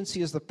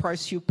inefficiency is the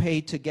price you pay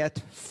to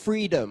get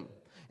freedom.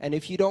 And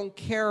if you don't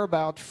care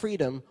about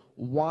freedom,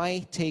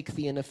 why take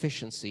the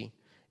inefficiency?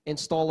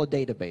 Install a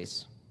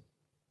database.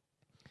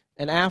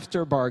 And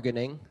after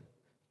bargaining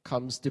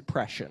comes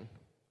depression.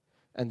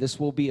 And this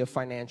will be a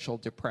financial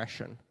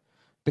depression,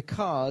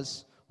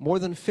 because more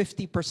than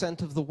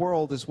 50% of the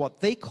world is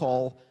what they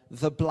call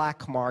the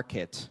black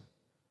market.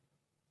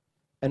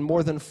 And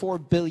more than 4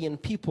 billion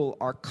people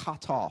are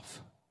cut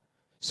off.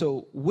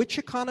 So which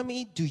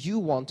economy do you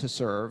want to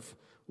serve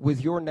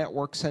with your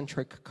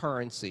network-centric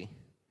currency?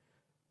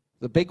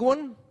 The big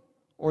one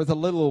or the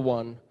little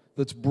one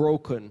that's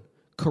broken,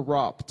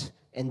 corrupt,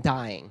 and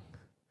dying?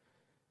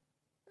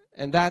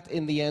 And that,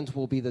 in the end,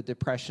 will be the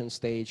depression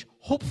stage,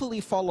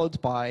 hopefully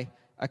followed by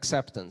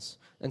acceptance.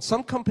 And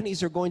some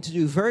companies are going to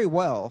do very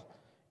well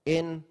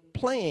in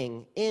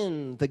playing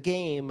in the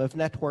game of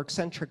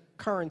network-centric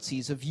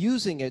currencies, of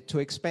using it to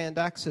expand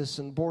access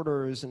and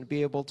borders and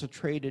be able to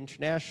trade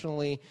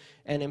internationally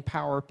and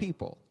empower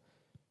people.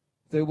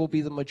 They will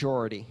be the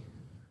majority.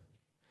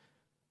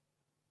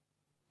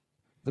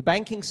 The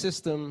banking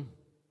system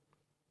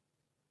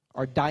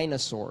are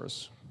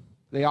dinosaurs.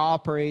 They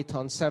operate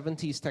on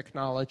 70s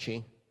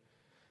technology.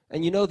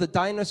 And you know, the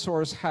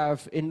dinosaurs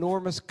have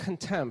enormous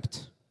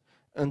contempt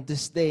and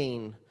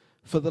disdain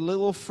for the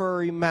little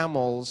furry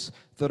mammals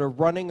that are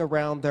running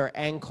around their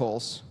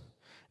ankles.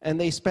 And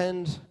they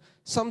spend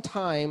some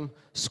time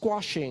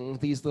squashing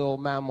these little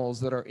mammals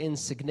that are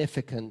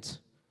insignificant.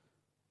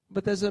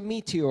 But there's a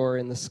meteor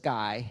in the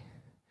sky.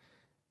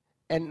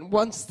 And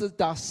once the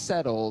dust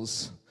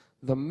settles,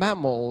 the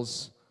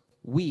mammals,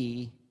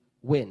 we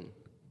win.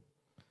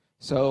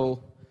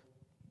 So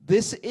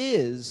this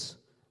is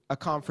a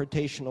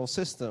confrontational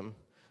system,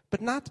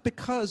 but not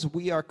because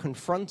we are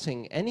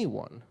confronting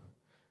anyone.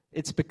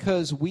 It's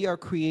because we are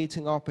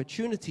creating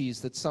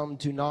opportunities that some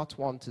do not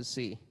want to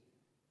see.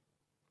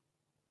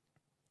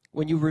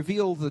 When you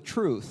reveal the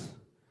truth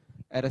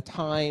at a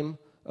time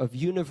of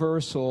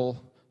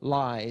universal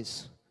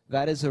lies,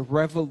 that is a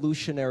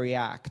revolutionary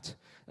act.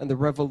 And the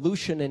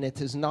revolution in it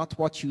is not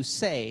what you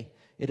say,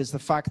 it is the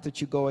fact that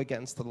you go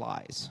against the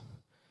lies.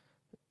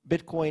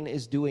 Bitcoin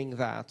is doing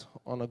that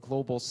on a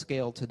global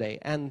scale today,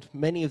 and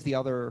many of the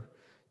other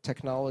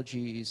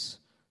technologies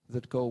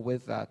that go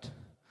with that.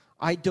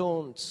 I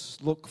don't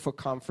look for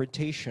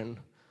confrontation,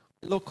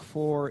 I look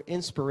for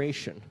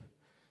inspiration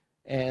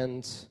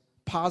and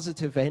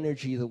positive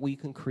energy that we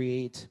can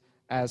create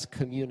as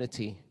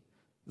community.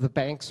 The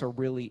banks are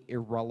really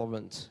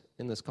irrelevant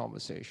in this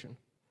conversation.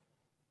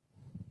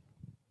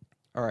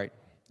 All right,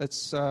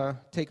 let's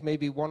take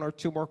maybe 1 or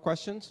 2 more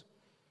questions.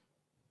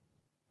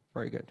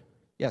 Very good.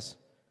 Yes.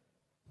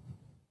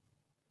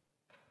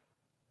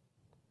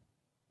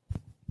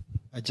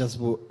 I just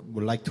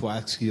would like to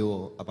ask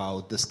you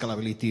about the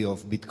scalability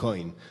of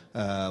Bitcoin.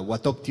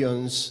 What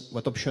options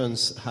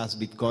has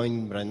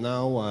Bitcoin right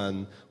now,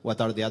 and what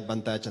are the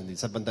advantage and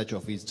disadvantage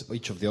of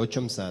each of the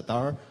options that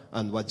are,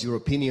 and what's your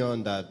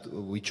opinion that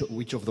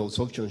which of those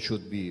options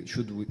should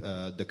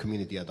the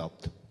community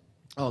adopt?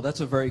 Oh, that's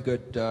a very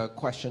good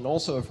question.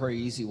 Also a very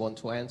easy one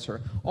to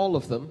answer. All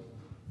of them.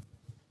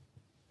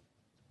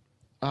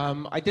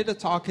 I did a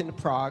talk in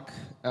Prague,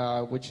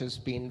 which has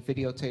been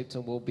videotaped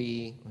and will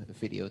be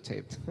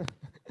videotaped.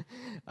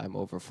 I'm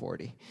over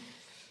 40.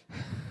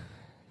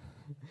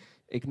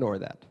 Ignore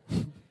that.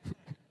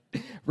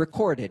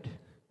 Recorded.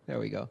 There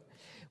we go.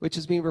 Which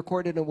is being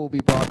recorded and will be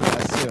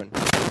broadcast soon.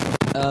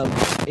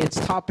 Its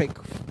topic,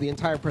 the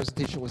entire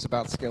presentation was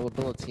about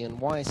scalability, and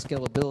why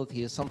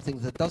scalability is something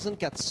that doesn't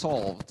get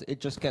solved. It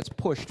just gets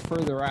pushed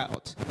further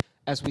out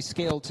as we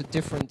scale to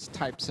different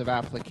types of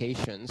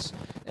applications.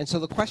 And so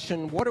the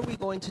question, what are we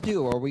going to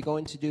do? Are we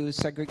going to do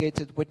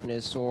segregated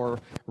witness, or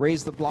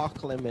raise the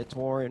block limit,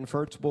 or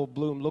invertible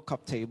Bloom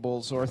lookup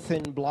tables, or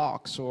thin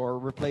blocks, or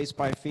replace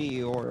by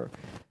fee, or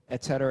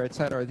et cetera, et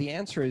cetera? The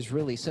answer is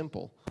really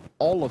simple.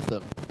 All of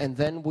them. And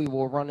then we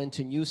will run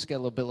into new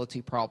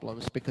scalability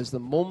problems, because the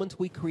moment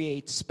we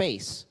create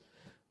space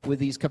with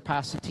these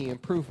capacity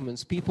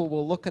improvements, people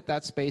will look at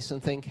that space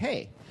and think,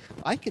 hey,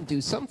 I can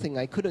do something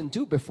I couldn't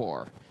do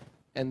before.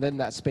 And then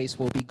that space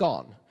will be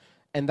gone.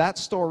 And that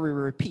story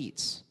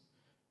repeats.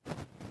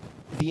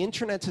 The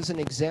internet is an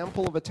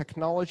example of a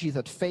technology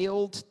that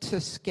failed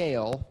to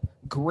scale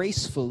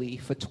gracefully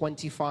for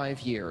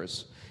 25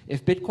 years.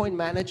 If Bitcoin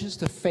manages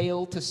to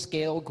fail to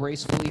scale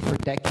gracefully for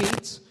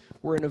decades,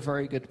 we're in a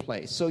very good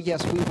place. So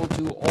yes, we will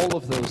do all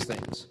of those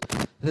things.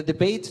 The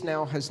debate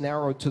now has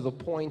narrowed to the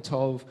point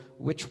of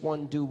which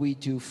one do we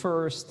do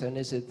first, and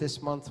is it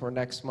this month or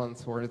next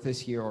month or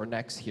this year or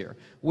next year,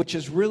 which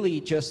is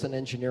really just an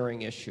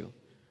engineering issue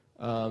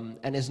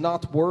and is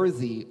not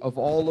worthy of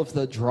all of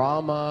the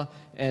drama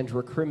and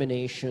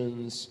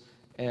recriminations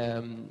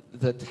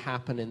that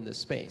happen in this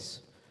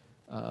space.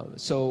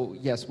 So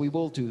yes, we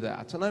will do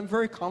that. And I'm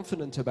very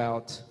confident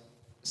about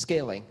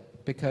scaling,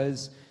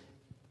 because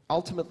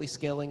ultimately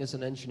scaling is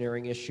an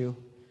engineering issue.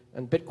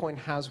 And Bitcoin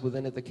has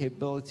within it the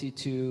capability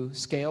to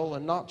scale,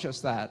 and not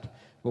just that,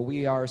 but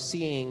we are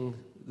seeing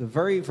the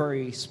very,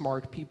 very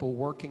smart people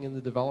working in the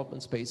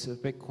development space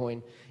of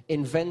Bitcoin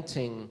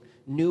inventing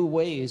new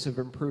ways of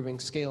improving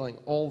scaling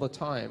all the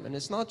time. And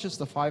it's not just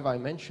the 5 I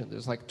mentioned.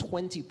 There's like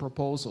 20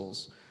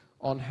 proposals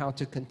on how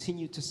to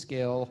continue to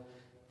scale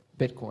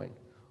Bitcoin.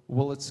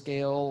 Will it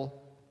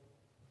scale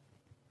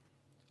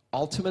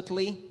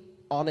ultimately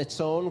on its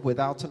own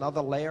without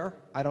another layer?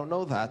 I don't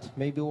know that.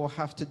 Maybe we'll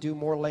have to do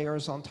more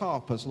layers on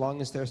top. As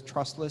long as there's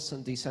trustless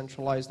and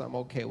decentralized, I'm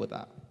okay with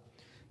that.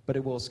 But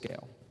it will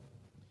scale.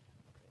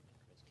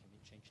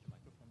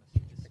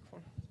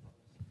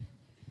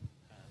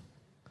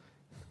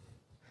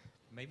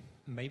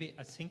 Maybe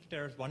I think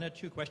there's 1 or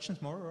 2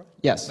 questions more. Or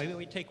yes. Maybe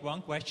we take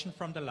 1 question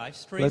from the live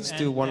stream. Let's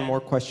do one more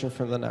question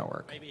from the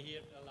network. Maybe here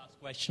the last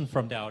question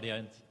from the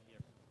audience.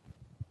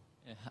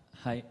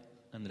 Hi,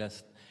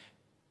 Andres.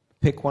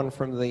 Pick one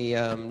from the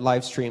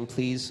live stream,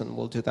 please, and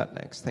we'll do that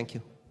next. Thank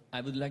you.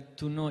 I would like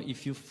to know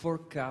if you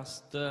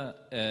forecast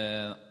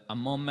a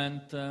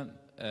moment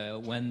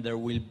when there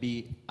will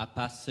be a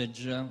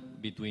passage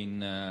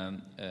between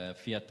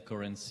fiat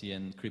currency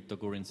and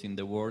cryptocurrency in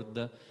the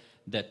world,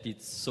 that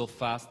it's so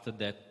fast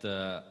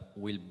that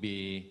will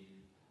be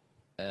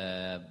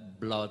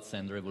bloods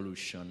and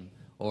revolution,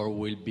 or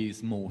will be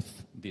smooth,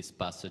 these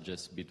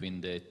passages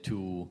between the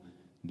 2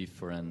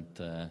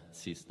 different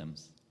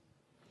systems?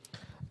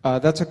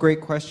 That's a great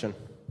question.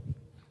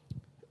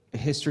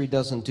 History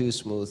doesn't do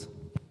smooth.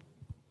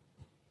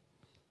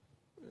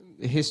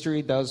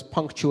 History does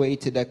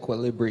punctuated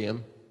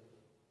equilibrium,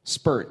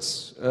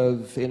 spurts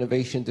of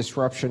innovation,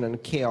 disruption,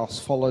 and chaos,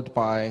 followed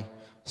by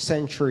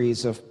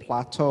centuries of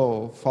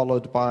plateau,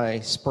 followed by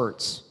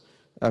spurts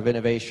of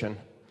innovation.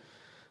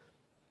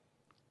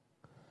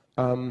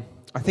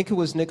 I think it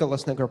was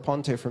Nicholas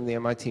Negroponte from the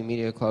MIT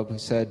Media Club who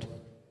said,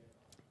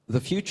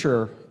 "The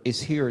future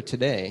is here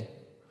today.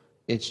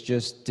 It's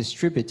just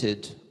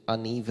distributed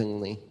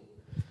unevenly."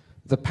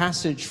 The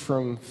passage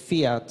from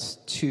fiat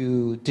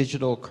to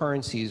digital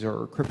currencies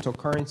or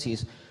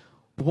cryptocurrencies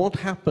won't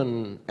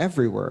happen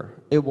everywhere.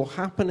 It will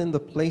happen in the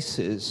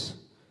places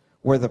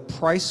where the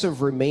price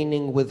of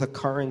remaining with a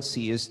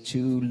currency is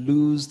to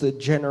lose the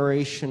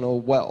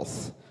generational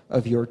wealth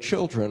of your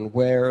children,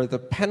 where the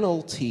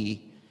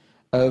penalty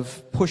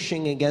of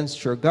pushing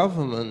against your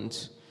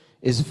government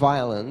is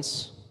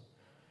violence,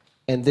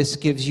 and this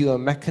gives you a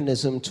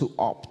mechanism to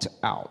opt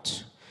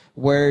out,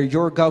 where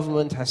your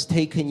government has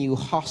taken you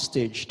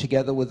hostage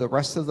together with the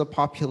rest of the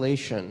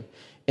population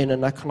in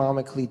an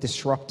economically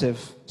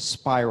disruptive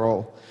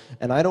spiral.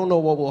 And I don't know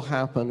what will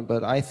happen,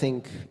 but I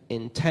think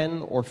in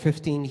 10 or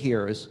 15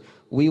 years,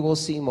 we will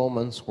see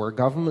moments where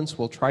governments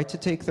will try to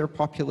take their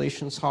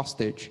populations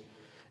hostage,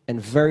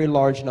 and very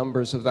large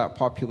numbers of that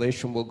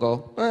population will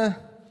go,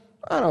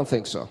 I don't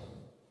think so.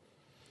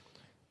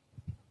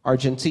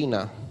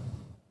 Argentina,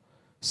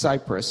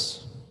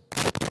 Cyprus,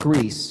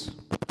 Greece,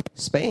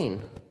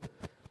 Spain,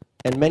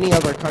 and many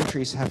other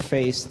countries have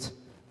faced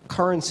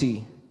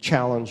currency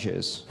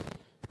challenges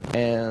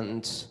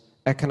and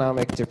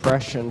economic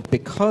depression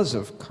because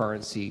of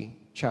currency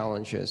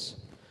challenges.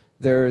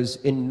 There's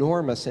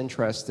enormous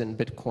interest in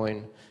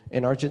Bitcoin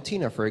in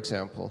Argentina, for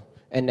example,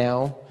 and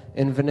now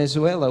in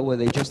Venezuela, where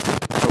they just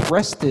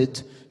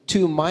arrested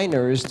 2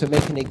 miners to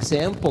make an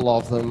example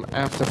of them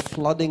after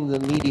flooding the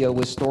media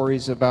with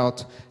stories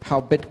about how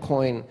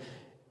Bitcoin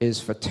is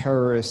for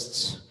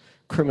terrorists,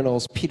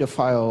 criminals,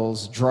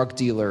 pedophiles, drug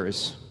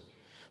dealers.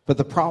 But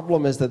the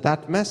problem is that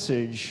that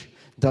message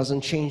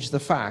doesn't change the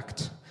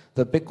fact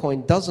that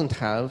Bitcoin doesn't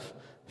have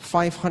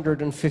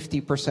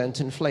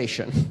 550%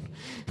 inflation.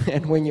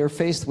 And when you're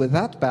faced with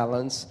that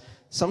balance,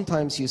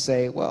 sometimes you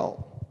say,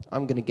 well,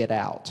 I'm going to get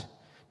out.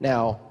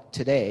 Now,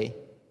 today,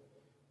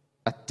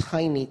 a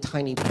tiny,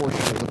 tiny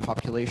portion of the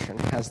population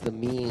has the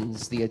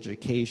means, the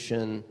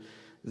education,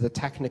 the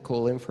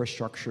technical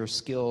infrastructure,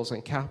 skills,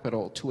 and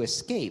capital to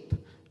escape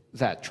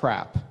that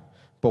trap.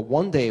 But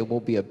one day it will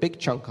be a big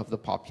chunk of the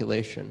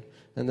population,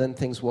 and then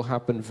things will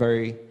happen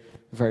very,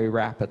 very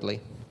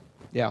rapidly.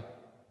 Yeah,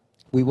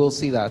 we will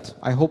see that.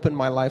 I hope in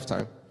my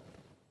lifetime.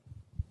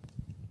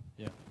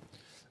 Yeah.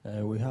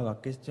 We have a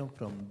question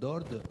from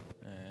Dord.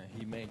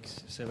 He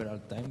makes several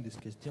times this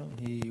question.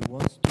 He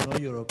wants to know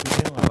your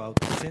opinion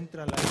about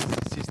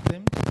centralized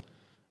systems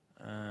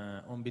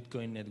on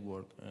Bitcoin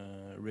network,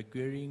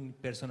 requiring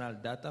personal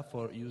data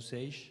for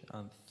usage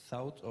and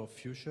thought of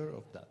future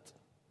of that.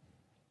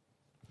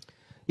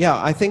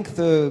 Yeah, I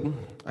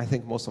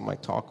think most of my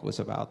talk was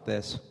about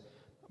this,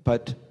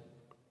 but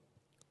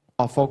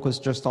I'll focus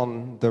just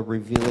on the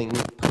revealing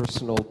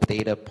personal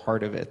data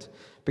part of it.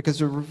 Because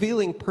the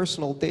revealing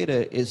personal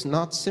data is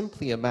not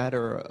simply a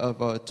matter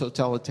of a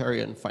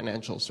totalitarian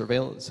financial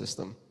surveillance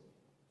system.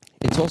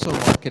 It's also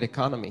a market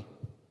economy.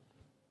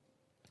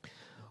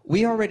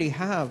 We already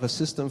have a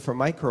system for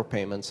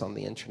micropayments on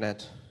the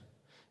internet.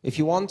 If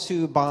you want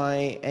to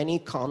buy any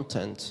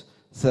content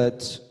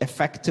that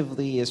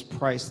effectively is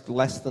priced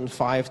less than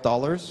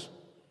 $5,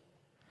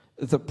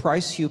 the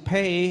price you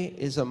pay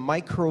is a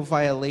micro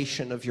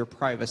violation of your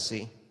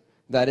privacy.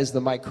 That is the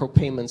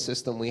micropayment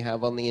system we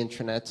have on the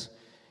internet.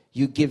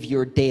 You give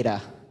your data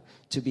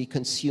to be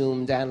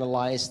consumed,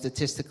 analyzed,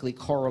 statistically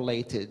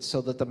correlated, so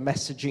that the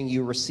messaging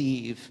you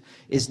receive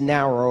is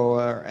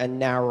narrower and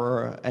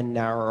narrower and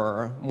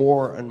narrower,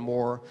 more and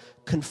more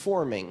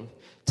conforming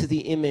to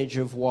the image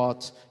of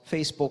what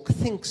Facebook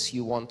thinks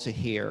you want to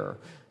hear,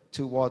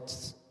 to what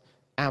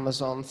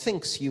Amazon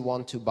thinks you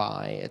want to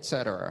buy,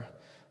 etc.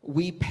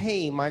 We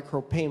pay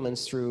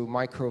micropayments through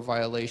micro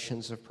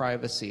violations of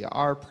privacy.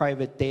 Our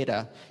private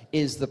data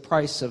is the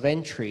price of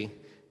entry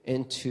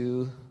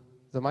into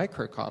the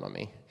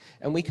microeconomy.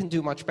 And we can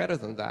do much better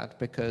than that,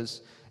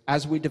 because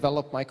as we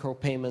develop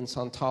micropayments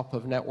on top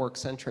of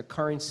network-centric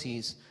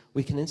currencies,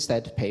 we can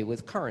instead pay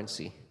with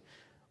currency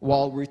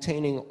while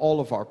retaining all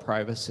of our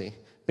privacy.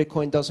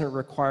 Bitcoin doesn't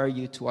require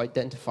you to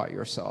identify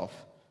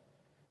yourself.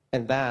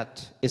 And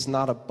that is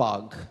not a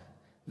bug,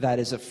 that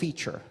is a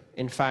feature.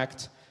 In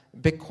fact,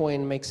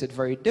 Bitcoin makes it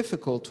very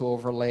difficult to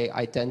overlay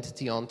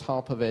identity on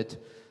top of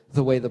it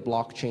the way the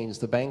blockchains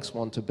the banks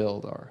want to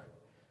build are,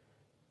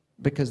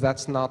 because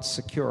that's not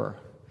secure.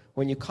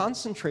 When you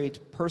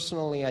concentrate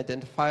personally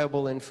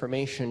identifiable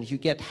information, you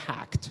get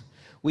hacked.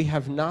 We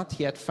have not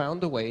yet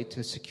found a way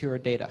to secure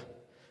data.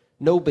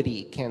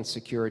 Nobody can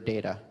secure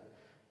data.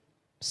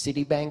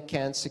 Citibank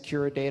can't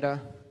secure data.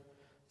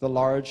 The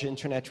large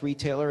internet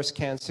retailers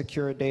can't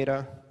secure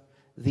data.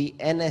 The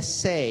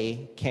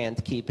NSA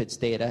can't keep its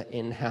data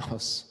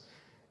in-house.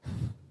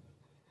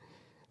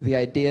 The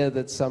idea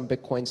that some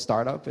Bitcoin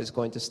startup is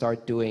going to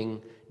start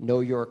doing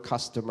know your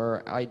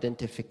customer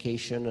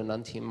identification and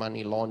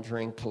anti-money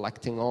laundering,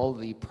 collecting all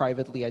the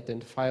privately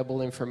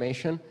identifiable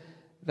information,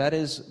 that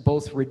is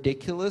both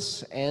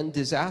ridiculous and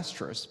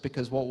disastrous,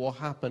 because what will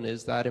happen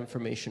is that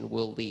information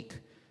will leak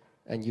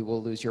and you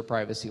will lose your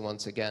privacy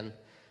once again.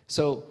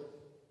 So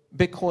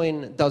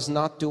Bitcoin does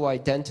not do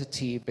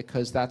identity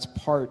because that's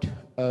part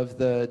of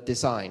the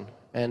design,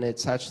 and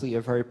it's actually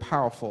a very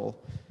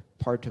powerful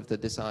part of the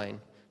design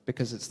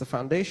because it's the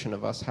foundation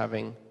of us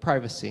having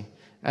privacy.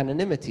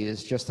 Anonymity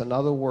is just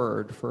another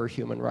word for a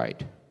human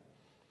right.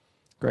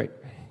 Great.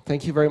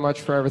 Thank you very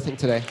much for everything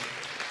today.